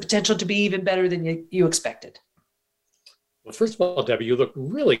has the potential to be even better than you expected? Well, first of all, Debbie, you look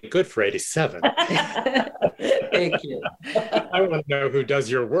really good for 87. Thank you. I want to know who does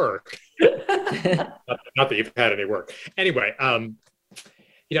your work. Not that you've had any work. Anyway,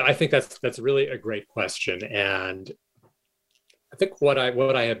 I think that's really a great question. And I think what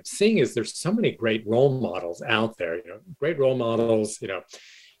I am seeing is there's so many great role models out there, great role models,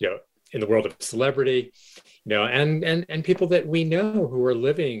 in the world of celebrity, and people that we know who are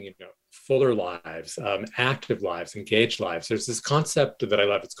living, fuller lives, active lives, engaged lives. There's this concept that I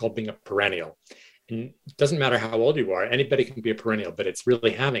love. It's called being a perennial. And it doesn't matter how old you are, anybody can be a perennial, but it's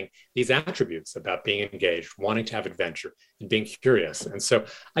really having these attributes about being engaged, wanting to have adventure, and being curious. And so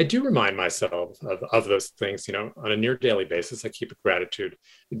I do remind myself of those things, on a near daily basis. I keep a gratitude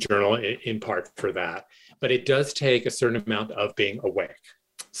journal in part for that, but it does take a certain amount of being awake.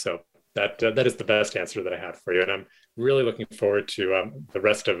 So that is the best answer that I have for you. And I'm really looking forward to the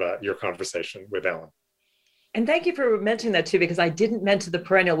rest of your conversation with Ellen. And thank you for mentioning that too, because I didn't mention the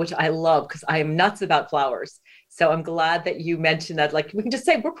perennial, which I love because I am nuts about flowers. So I'm glad that you mentioned that. Like, we can just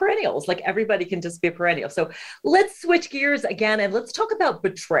say we're perennials, like everybody can just be a perennial. So let's switch gears again and let's talk about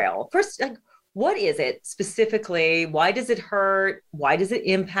betrayal. First, like, what is it specifically? Why does it hurt? Why does it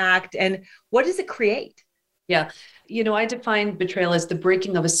impact? And what does it create? Yeah. I define betrayal as the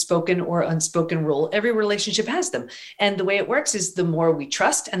breaking of a spoken or unspoken rule. Every relationship has them. And the way it works is the more we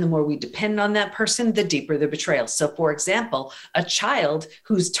trust and the more we depend on that person, the deeper the betrayal. So for example, a child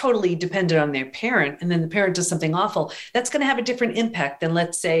who's totally dependent on their parent, and then the parent does something awful, that's going to have a different impact than,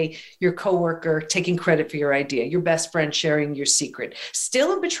 let's say, your coworker taking credit for your idea, your best friend sharing your secret.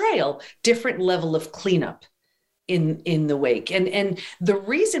 Still a betrayal, different level of cleanup in the wake. And the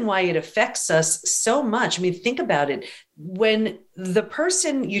reason why it affects us so much, think about it. When the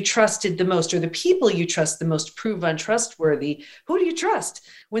person you trusted the most, or the people you trust the most, prove untrustworthy, who do you trust?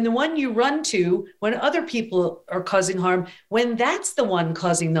 When the one you run to, when other people are causing harm, when that's the one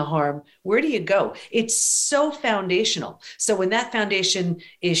causing the harm, where do you go? It's so foundational. So when that foundation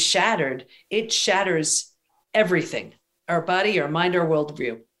is shattered, it shatters everything, our body, our mind, our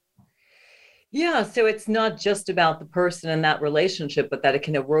worldview. Yeah. So it's not just about the person and that relationship, but that it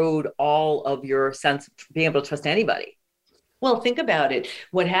can erode all of your sense of being able to trust anybody. Well, think about it.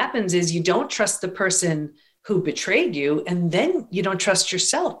 What happens is you don't trust the person who betrayed you, and then you don't trust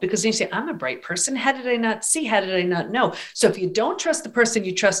yourself, because then you say, I'm a bright person. How did I not see? How did I not know? So if you don't trust the person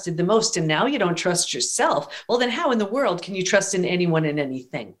you trusted the most, and now you don't trust yourself, well, then how in the world can you trust in anyone and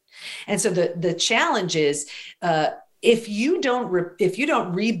anything? And so the challenge is, if you don't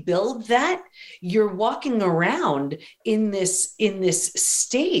rebuild that, you're walking around in this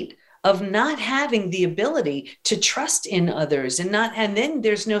state of not having the ability to trust in others, and then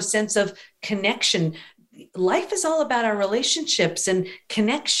there's no sense of connection. Life is all about our relationships and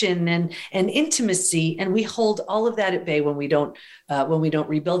connection and intimacy, and we hold all of that at bay when we don't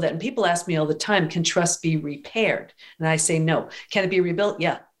rebuild that. And people ask me all the time, can trust be repaired? And I say no. Can it be rebuilt?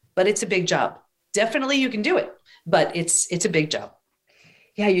 Yeah, but it's a big job. Definitely you can do it, but it's a big job.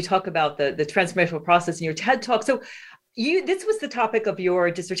 Yeah, you talk about the transformational process in your TED Talk. So this was the topic of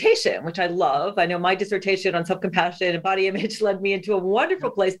your dissertation, which I love. I know my dissertation on self-compassion and body image led me into a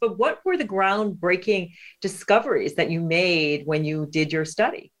wonderful place, but what were the groundbreaking discoveries that you made when you did your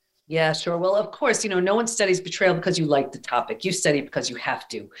study? Yeah, sure. Well, of course, no one studies betrayal because you like the topic. You study because you have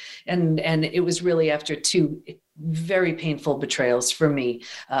to. And it was really after two very painful betrayals for me,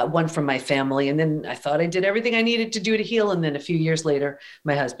 one from my family. And then I thought I did everything I needed to do to heal. And then a few years later,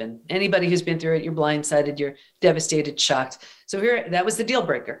 my husband. Anybody who's been through it, you're blindsided, you're devastated, shocked. So that was the deal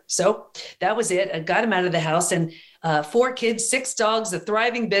breaker. So that was it. I got him out of the house, and 4 kids, 6 dogs, a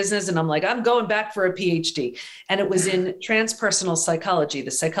thriving business. And I'm like, I'm going back for a PhD. And it was in transpersonal psychology, the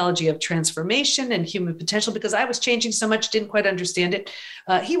psychology of transformation and human potential, because I was changing so much, didn't quite understand it.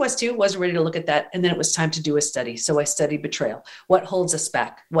 He was too, wasn't ready to look at that. And then it was time to do a study. So I studied betrayal, what holds us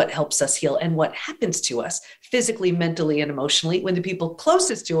back, what helps us heal, and what happens to us physically, mentally, and emotionally when the people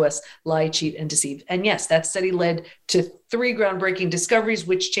closest to us lie, cheat, and deceive. And yes, that study led to 3 groundbreaking discoveries,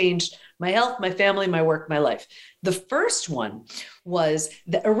 which changed my health, my family, my work, my life. The first one was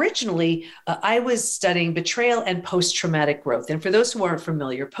that originally I was studying betrayal and post-traumatic growth. And for those who aren't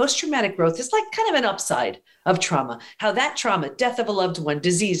familiar, post-traumatic growth is like kind of an upside of trauma, how that trauma, death of a loved one,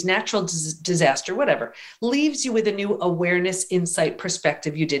 disease, natural disaster, whatever, leaves you with a new awareness, insight,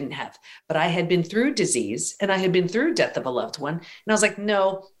 perspective you didn't have. But I had been through disease and I had been through death of a loved one. And I was like,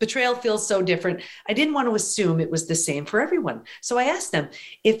 no, betrayal feels so different. I didn't want to assume it was the same for everyone. So I asked them,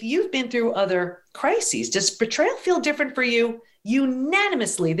 if you've been through other crises, does betrayal feel different for you?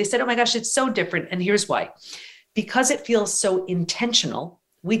 Unanimously, they said, oh my gosh, it's so different. And here's why. Because it feels so intentional,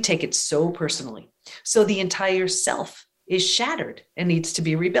 we take it so personally. So the entire self is shattered and needs to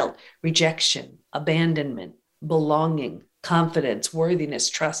be rebuilt. Rejection, abandonment, belonging, confidence, worthiness,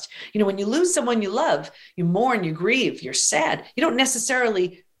 trust. When you lose someone you love, you mourn, you grieve, you're sad. You don't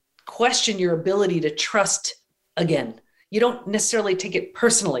necessarily question your ability to trust again. You don't necessarily take it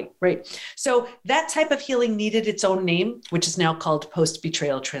personally, right? So that type of healing needed its own name, which is now called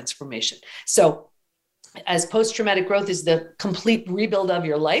post-betrayal transformation. So as post-traumatic growth is the complete rebuild of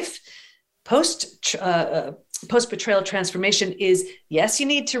your life, post-betrayal transformation is, yes, you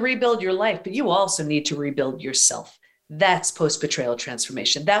need to rebuild your life, but you also need to rebuild yourself. That's post-betrayal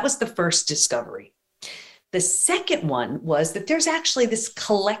transformation. That was the first discovery. The second one was that there's actually this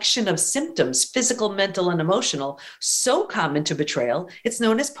collection of symptoms, physical, mental, and emotional, so common to betrayal, it's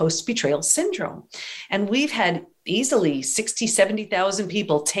known as post-betrayal syndrome. And we've had easily 60, 70,000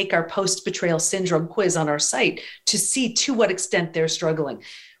 people take our post-betrayal syndrome quiz on our site to see to what extent they're struggling.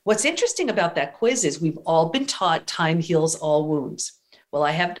 What's interesting about that quiz is we've all been taught time heals all wounds. Well,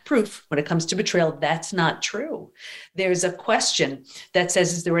 I have the proof when it comes to betrayal, that's not true. There's a question that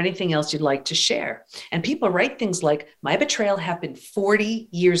says, is there anything else you'd like to share? And people write things like, my betrayal happened 40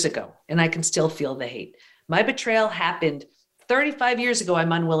 years ago, and I can still feel the hate. My betrayal happened 35 years ago,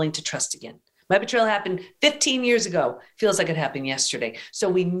 I'm unwilling to trust again. My betrayal happened 15 years ago, feels like it happened yesterday. So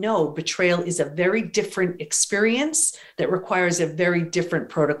we know betrayal is a very different experience that requires a very different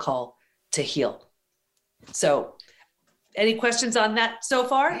protocol to heal. So any questions on that so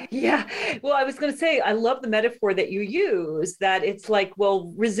far? Yeah. Well, I was going to say, I love the metaphor that you use, that it's like,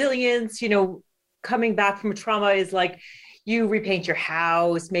 well, resilience, coming back from trauma is like you repaint your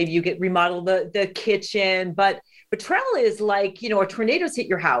house, maybe you remodel the kitchen, but betrayal is like, a tornado's hit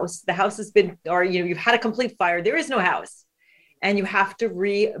your house. The house has been, or, you've had a complete fire. There is no house and you have to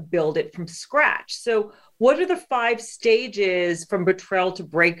rebuild it from scratch. So what are the 5 stages from betrayal to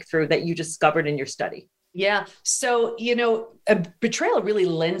breakthrough that you discovered in your study? Yeah. So, a betrayal really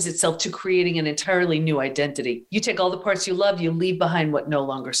lends itself to creating an entirely new identity. You take all the parts you love, you leave behind what no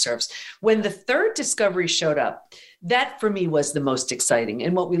longer serves. When the third discovery showed up, that for me was the most exciting.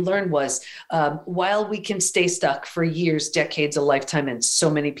 And what we learned was, while we can stay stuck for years, decades, a lifetime, and so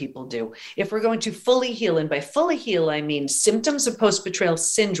many people do, if we're going to fully heal, and by fully heal, I mean symptoms of post-betrayal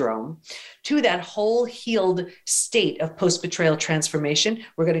syndrome, to that whole healed state of post-betrayal transformation,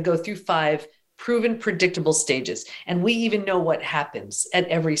 we're going to go through 5 proven predictable stages. And we even know what happens at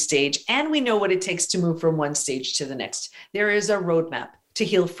every stage. And we know what it takes to move from one stage to the next. There is a roadmap to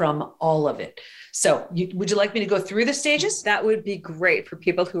heal from all of it. So would you like me to go through the stages? That would be great for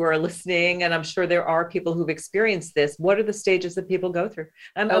people who are listening. And I'm sure there are people who've experienced this. What are the stages that people go through?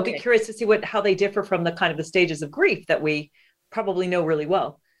 I'll be curious to see how they differ from the kind of the stages of grief that we probably know really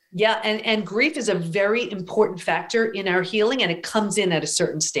well. Yeah. And grief is a very important factor in our healing, and it comes in at a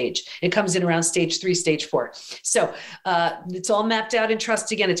certain stage. It comes in around stage 3, stage 4. So it's all mapped out in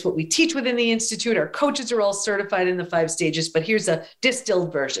Trust. Again, it's what we teach within the Institute. Our coaches are all certified in the 5 stages, but here's a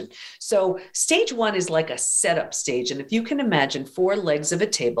distilled version. So stage 1 is like a setup stage. And if you can imagine 4 legs of a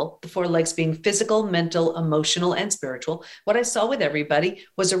table, the 4 legs being physical, mental, emotional, and spiritual, what I saw with everybody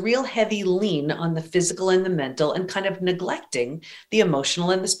was a real heavy lean on the physical and the mental, and kind of neglecting the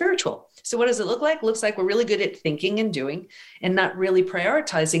emotional and the spiritual. So what does it look like? It looks like we're really good at thinking and doing and not really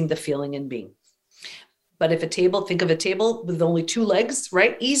prioritizing the feeling and being. But if think of a table with only 2 legs,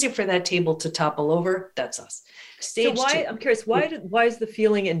 right? Easy for that table to topple over. That's us. Stage so two. I'm curious, why is the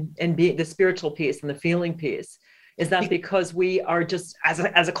feeling and being the spiritual piece and the feeling piece? Is that because we are just, as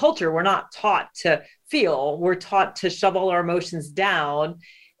a culture, we're not taught to feel, we're taught to shove all our emotions down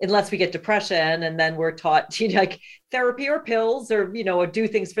unless we get depression. And then we're taught, like therapy or pills or, or do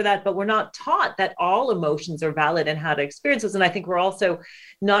things for that. But we're not taught that all emotions are valid and how to experience those. And I think we're also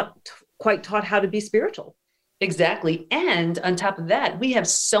not quite taught how to be spiritual. Exactly. And on top of that, we have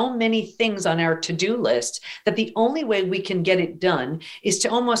so many things on our to-do list that the only way we can get it done is to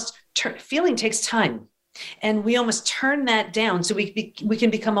almost feeling takes time. And we almost turn that down so we can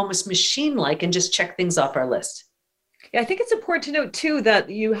become almost machine-like and just check things off our list. Yeah, I think it's important to note too that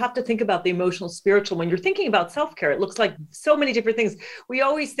you have to think about the emotional, spiritual. When you're thinking about self-care, it looks like so many different things. We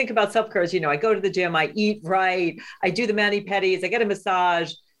always think about self-care as, I go to the gym, I eat right, I do the mani-pedis, I get a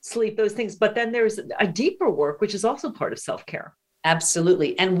massage, sleep, those things. But then there's a deeper work, which is also part of self-care.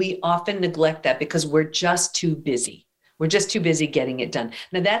 Absolutely. And we often neglect that because we're just too busy. We're just too busy getting it done.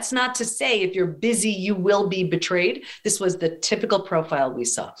 Now, that's not to say if you're busy, you will be betrayed. This was the typical profile we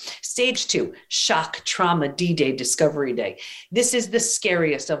saw. Stage 2, shock, trauma, D-Day, discovery day. This is the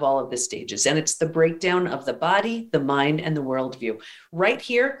scariest of all of the stages. And it's the breakdown of the body, the mind, and the worldview. Right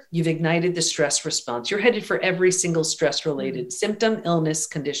here, you've ignited the stress response. You're headed for every single stress-related symptom, illness,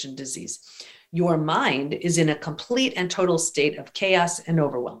 condition, disease. Your mind is in a complete and total state of chaos and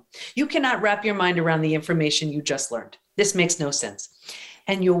overwhelm. You cannot wrap your mind around the information you just learned. This makes no sense.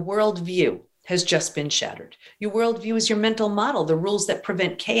 And your worldview has just been shattered. Your worldview is your mental model, the rules that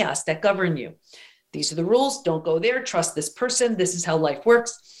prevent chaos, that govern you. These are the rules. Don't go there. Trust this person. This is how life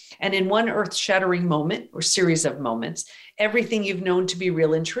works. And in one earth-shattering moment or series of moments, everything you've known to be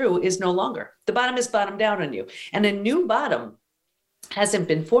real and true is no longer. The bottom is bottomed out on you. And a new bottom hasn't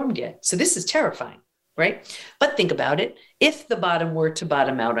been formed yet. So this is terrifying, right? But think about it. If the bottom were to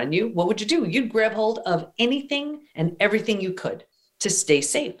bottom out on you, what would you do? You'd grab hold of anything and everything you could to stay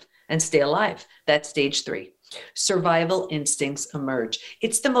safe and stay alive. That's stage 3. Survival instincts emerge.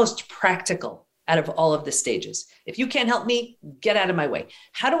 It's the most practical out of all of the stages. If you can't help me, get out of my way.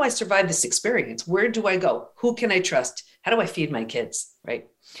 How do I survive this experience? Where do I go? Who can I trust? How do I feed my kids, right?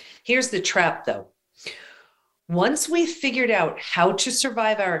 Here's the trap though. Once we've figured out how to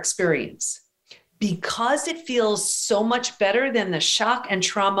survive our experience, because it feels so much better than the shock and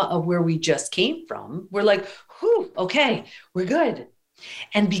trauma of where we just came from, we're like, whew, okay, we're good.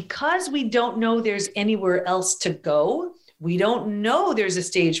 And because we don't know there's anywhere else to go, we don't know there's a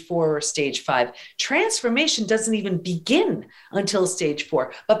stage 4 or stage 5. Transformation doesn't even begin until stage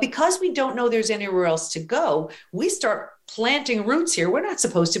 4. But because we don't know there's anywhere else to go, we start planting roots here. We're not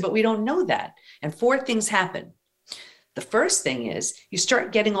supposed to, but we don't know that. And 4 things happen. The first thing is you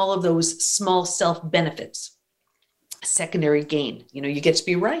start getting all of those small self benefits, secondary gain. You get to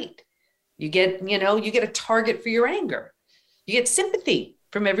be right. You get a target for your anger. You get sympathy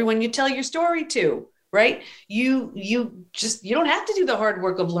from everyone you tell your story to, right? You don't have to do the hard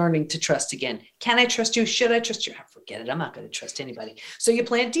work of learning to trust again. Can I trust you? Should I trust you? Forget it. I'm not going to trust anybody. So you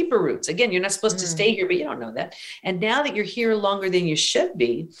plant deeper roots. Again, you're not supposed to stay here, but you don't know that. And now that you're here longer than you should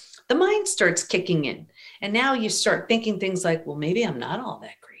be, the mind starts kicking in. And now you start thinking things like, well, maybe I'm not all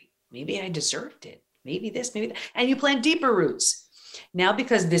that great. Maybe I deserved it. Maybe this, maybe that. And you plant deeper roots. Now,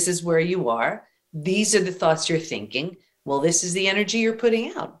 because this is where you are, these are the thoughts you're thinking. Well, this is the energy you're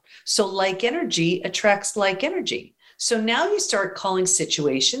putting out. So like energy attracts like energy. So now you start calling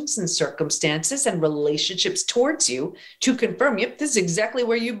situations and circumstances and relationships towards you to confirm, yep, this is exactly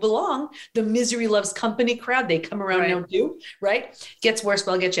where you belong. The misery loves company crowd. They come around and don't do, right? Gets worse,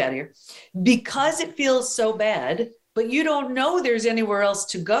 but I'll get you out of here. Because it feels so bad, but you don't know there's anywhere else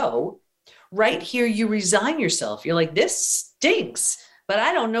to go. Right here, you resign yourself. You're like, this stinks, but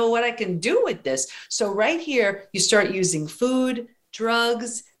I don't know what I can do with this. So right here, you start using food,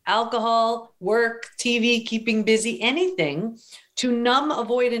 drugs, alcohol, work, TV, keeping busy, anything to numb,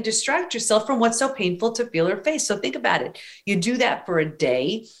 avoid, and distract yourself from what's so painful to feel or face. So think about it. You do that for a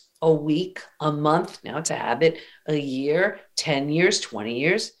day, a week, a month, now it's a habit, a year, 10 years, 20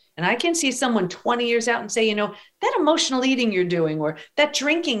 years. And I can see someone 20 years out and say, that emotional eating you're doing, or that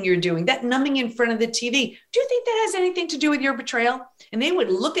drinking you're doing, that numbing in front of the TV, do you think that has anything to do with your betrayal? And they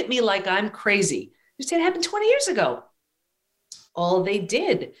would look at me like I'm crazy. You said it happened 20 years ago. All they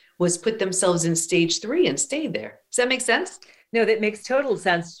did was put themselves in stage 3 and stay there. Does that make sense? No, that makes total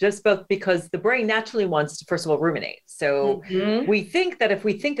sense, just both because the brain naturally wants to, first of all, ruminate. So we think that if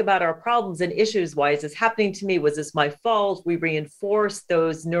we think about our problems and issues, why is this happening to me? Was this my fault? We reinforce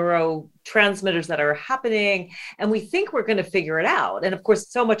those neurotransmitters that are happening, and we think we're going to figure it out. And of course,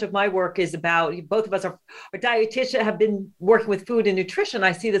 so much of my work is about, both of us are dietitians, have been working with food and nutrition.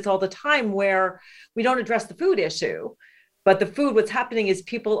 I see this all the time where we don't address the food issue. But the food, what's happening is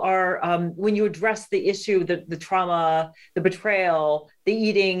people are, when you address the issue, the trauma, the betrayal, the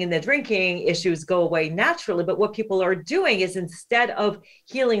eating and the drinking issues go away naturally. But what people are doing is, instead of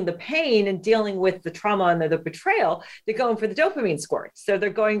healing the pain and dealing with the trauma and the betrayal, they're going for the dopamine squirt. So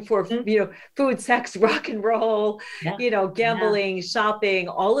they're going for, food, sex, rock and roll, gambling, shopping,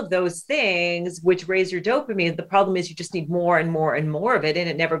 all of those things, which raise your dopamine. The problem is you just need more and more and more of it, and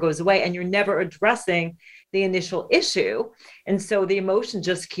it never goes away. And you're never addressing the initial issue. And so the emotion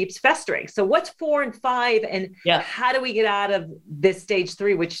just keeps festering. So what's 4 and 5, and how do we get out of this stage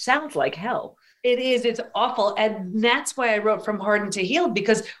 3, which sounds like hell? It is. It's awful. And that's why I wrote From Hardened to Healed,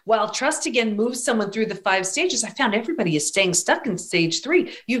 because while trust again moves someone through the 5 stages, I found everybody is staying stuck in stage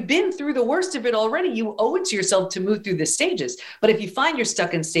 3. You've been through the worst of it already. You owe it to yourself to move through the stages. But if you find you're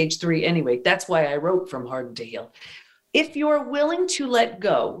stuck in stage 3 anyway, that's why I wrote From Hardened to Healed. If you're willing to let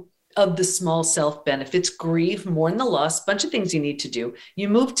go of the small self benefits, grieve, mourn the loss, bunch of things you need to do, you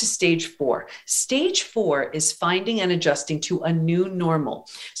move to stage 4. Stage 4 is finding and adjusting to a new normal.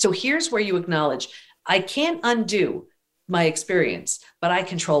 So here's where you acknowledge, I can't undo my experience, but I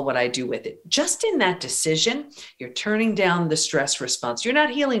control what I do with it. Just in that decision, you're turning down the stress response. You're not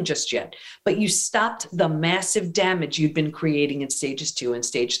healing just yet, but you stopped the massive damage you've been creating in stages 2 and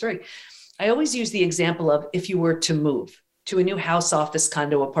stage 3. I always use the example of, if you were to move to a new house, office,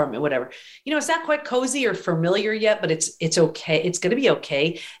 condo, apartment, whatever. It's not quite cozy or familiar yet, but it's okay. It's going to be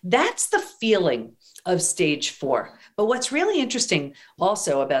okay. That's the feeling of stage 4. But what's really interesting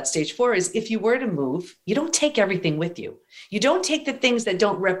also about stage 4 is, if you were to move, you don't take everything with you. You don't take the things that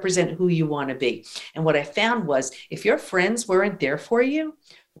don't represent who you want to be. And what I found was, if your friends weren't there for you,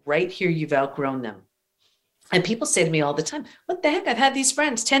 right here, you've outgrown them. And people say to me all the time, what the heck? I've had these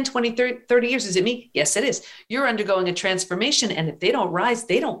friends 10, 20, 30 years. Is it me? Yes, it is. You're undergoing a transformation. And if they don't rise,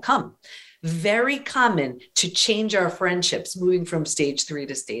 they don't come. Very common to change our friendships, moving from stage 3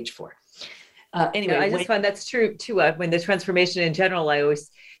 to stage 4. Anyway, I just find that's true too. When the transformation in general, I always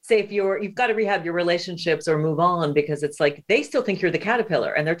say, if you've got to rehab your relationships or move on, because it's like, they still think you're the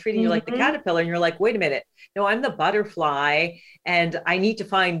caterpillar and they're treating you like the caterpillar. And you're like, wait a minute. No, I'm the butterfly, and I need to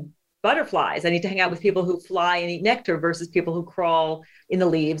find butterflies. I need to hang out with people who fly and eat nectar versus people who crawl in the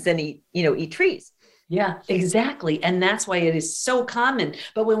leaves and eat trees. Yeah, exactly. And that's why it is so common.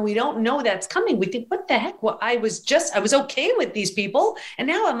 But when we don't know that's coming, we think, what the heck? Well, I was okay with these people, and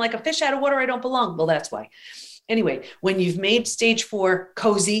now I'm like a fish out of water. I don't belong. Well, that's why. Anyway, when you've made stage 4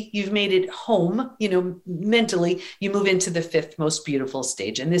 cozy, you've made it home, mentally, you move into the 5th most beautiful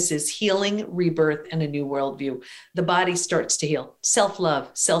stage. And this is healing, rebirth, and a new worldview. The body starts to heal.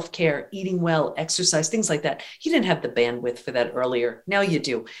 Self-love, self-care, eating well, exercise, things like that. You didn't have the bandwidth for that earlier. Now you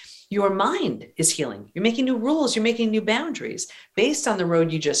do. Your mind is healing. You're making new rules. You're making new boundaries based on the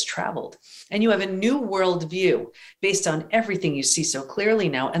road you just traveled. And you have a new worldview based on everything you see so clearly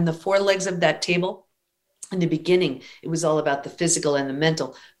now. And the 4 legs of that table, in the beginning, it was all about the physical and the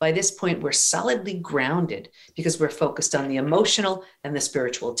mental. By this point, we're solidly grounded because we're focused on the emotional and the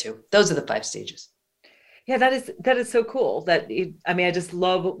spiritual too. Those are the 5 stages. Yeah, that is so cool. I just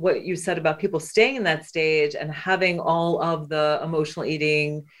love what you said about people staying in that stage and having all of the emotional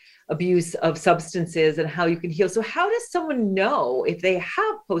eating, abuse of substances, and how you can heal. So how does someone know if they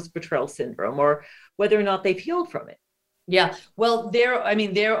have post-betrayal syndrome or whether or not they've healed from it? Yeah. Well, there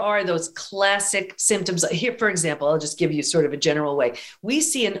are those classic symptoms. Here, for example, I'll just give you sort of a general way. We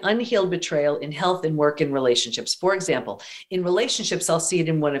see an unhealed betrayal in health and work and relationships. For example, in relationships, I'll see it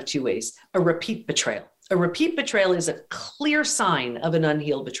in one of 2 ways: a repeat betrayal. A repeat betrayal is a clear sign of an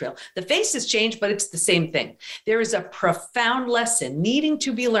unhealed betrayal. The face has changed, but it's the same thing. There is a profound lesson needing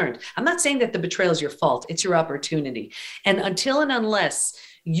to be learned. I'm not saying that the betrayal is your fault. It's your opportunity. And until and unless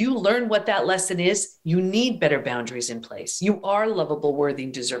you learn what that lesson is, you need better boundaries in place. You are lovable, worthy,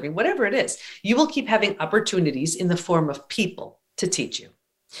 deserving, whatever it is. You will keep having opportunities in the form of people to teach you.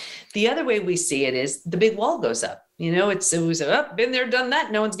 The other way we see it is the big wall goes up. It was been there, done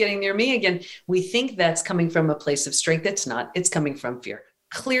that. No one's getting near me again. We think that's coming from a place of strength. It's not. It's coming from fear.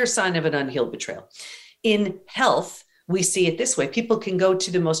 Clear sign of an unhealed betrayal. In health, we see it this way. People can go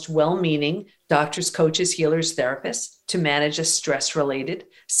to the most well-meaning doctors, coaches, healers, therapists to manage a stress-related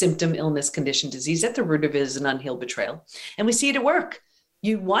symptom, illness, condition, disease. At the root of it is an unhealed betrayal. And we see it at work.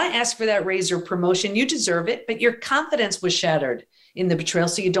 You want to ask for that raise or promotion. You deserve it, but your confidence was shattered in the betrayal,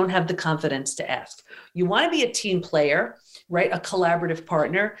 so you don't have the confidence to ask. You want to be a team player, right? A collaborative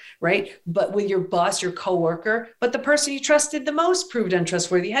partner, right? But with your boss, your coworker, but the person you trusted the most proved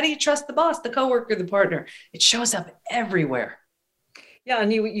untrustworthy. How do you trust the boss, the coworker, the partner? It shows up everywhere. Yeah,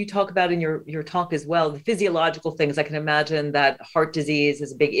 and you talk about in your talk as well, the physiological things. I can imagine that heart disease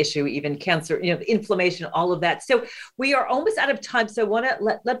is a big issue, even cancer, inflammation, all of that. So we are almost out of time. So I want to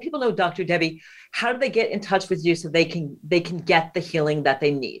let people know, Dr. Debbie, how do they get in touch with you so they can get the healing that they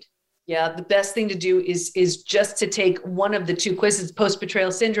need? Yeah, the best thing to do is just to take one of the two quizzes,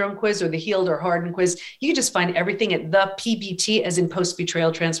 post-betrayal syndrome quiz or the healed or hardened quiz. You can just find everything at the PBT, as in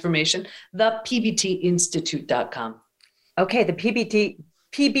post-betrayal transformation, thepbtinstitute.com. Okay, the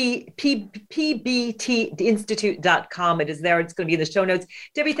pbtinstitute.com. It is there. It's going to be in the show notes.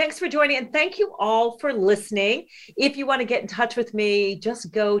 Debbie, thanks for joining. And thank you all for listening. If you want to get in touch with me,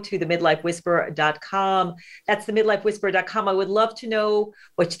 just go to themidlifewhisperer.com. That's themidlifewhisperer.com. I would love to know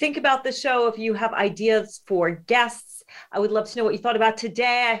what you think about the show. If you have ideas for guests, I would love to know what you thought about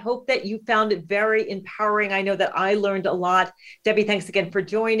today. I hope that you found it very empowering. I know that I learned a lot. Debbie, thanks again for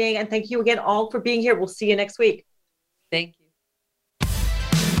joining. And thank you again all for being here. We'll see you next week. Thank you.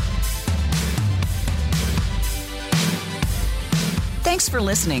 Thanks for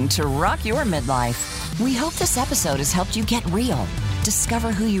listening to Rock Your Midlife. We hope this episode has helped you get real,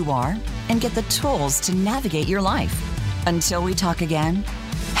 discover who you are, and get the tools to navigate your life. Until we talk again,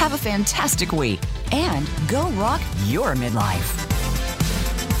 have a fantastic week and go rock your midlife.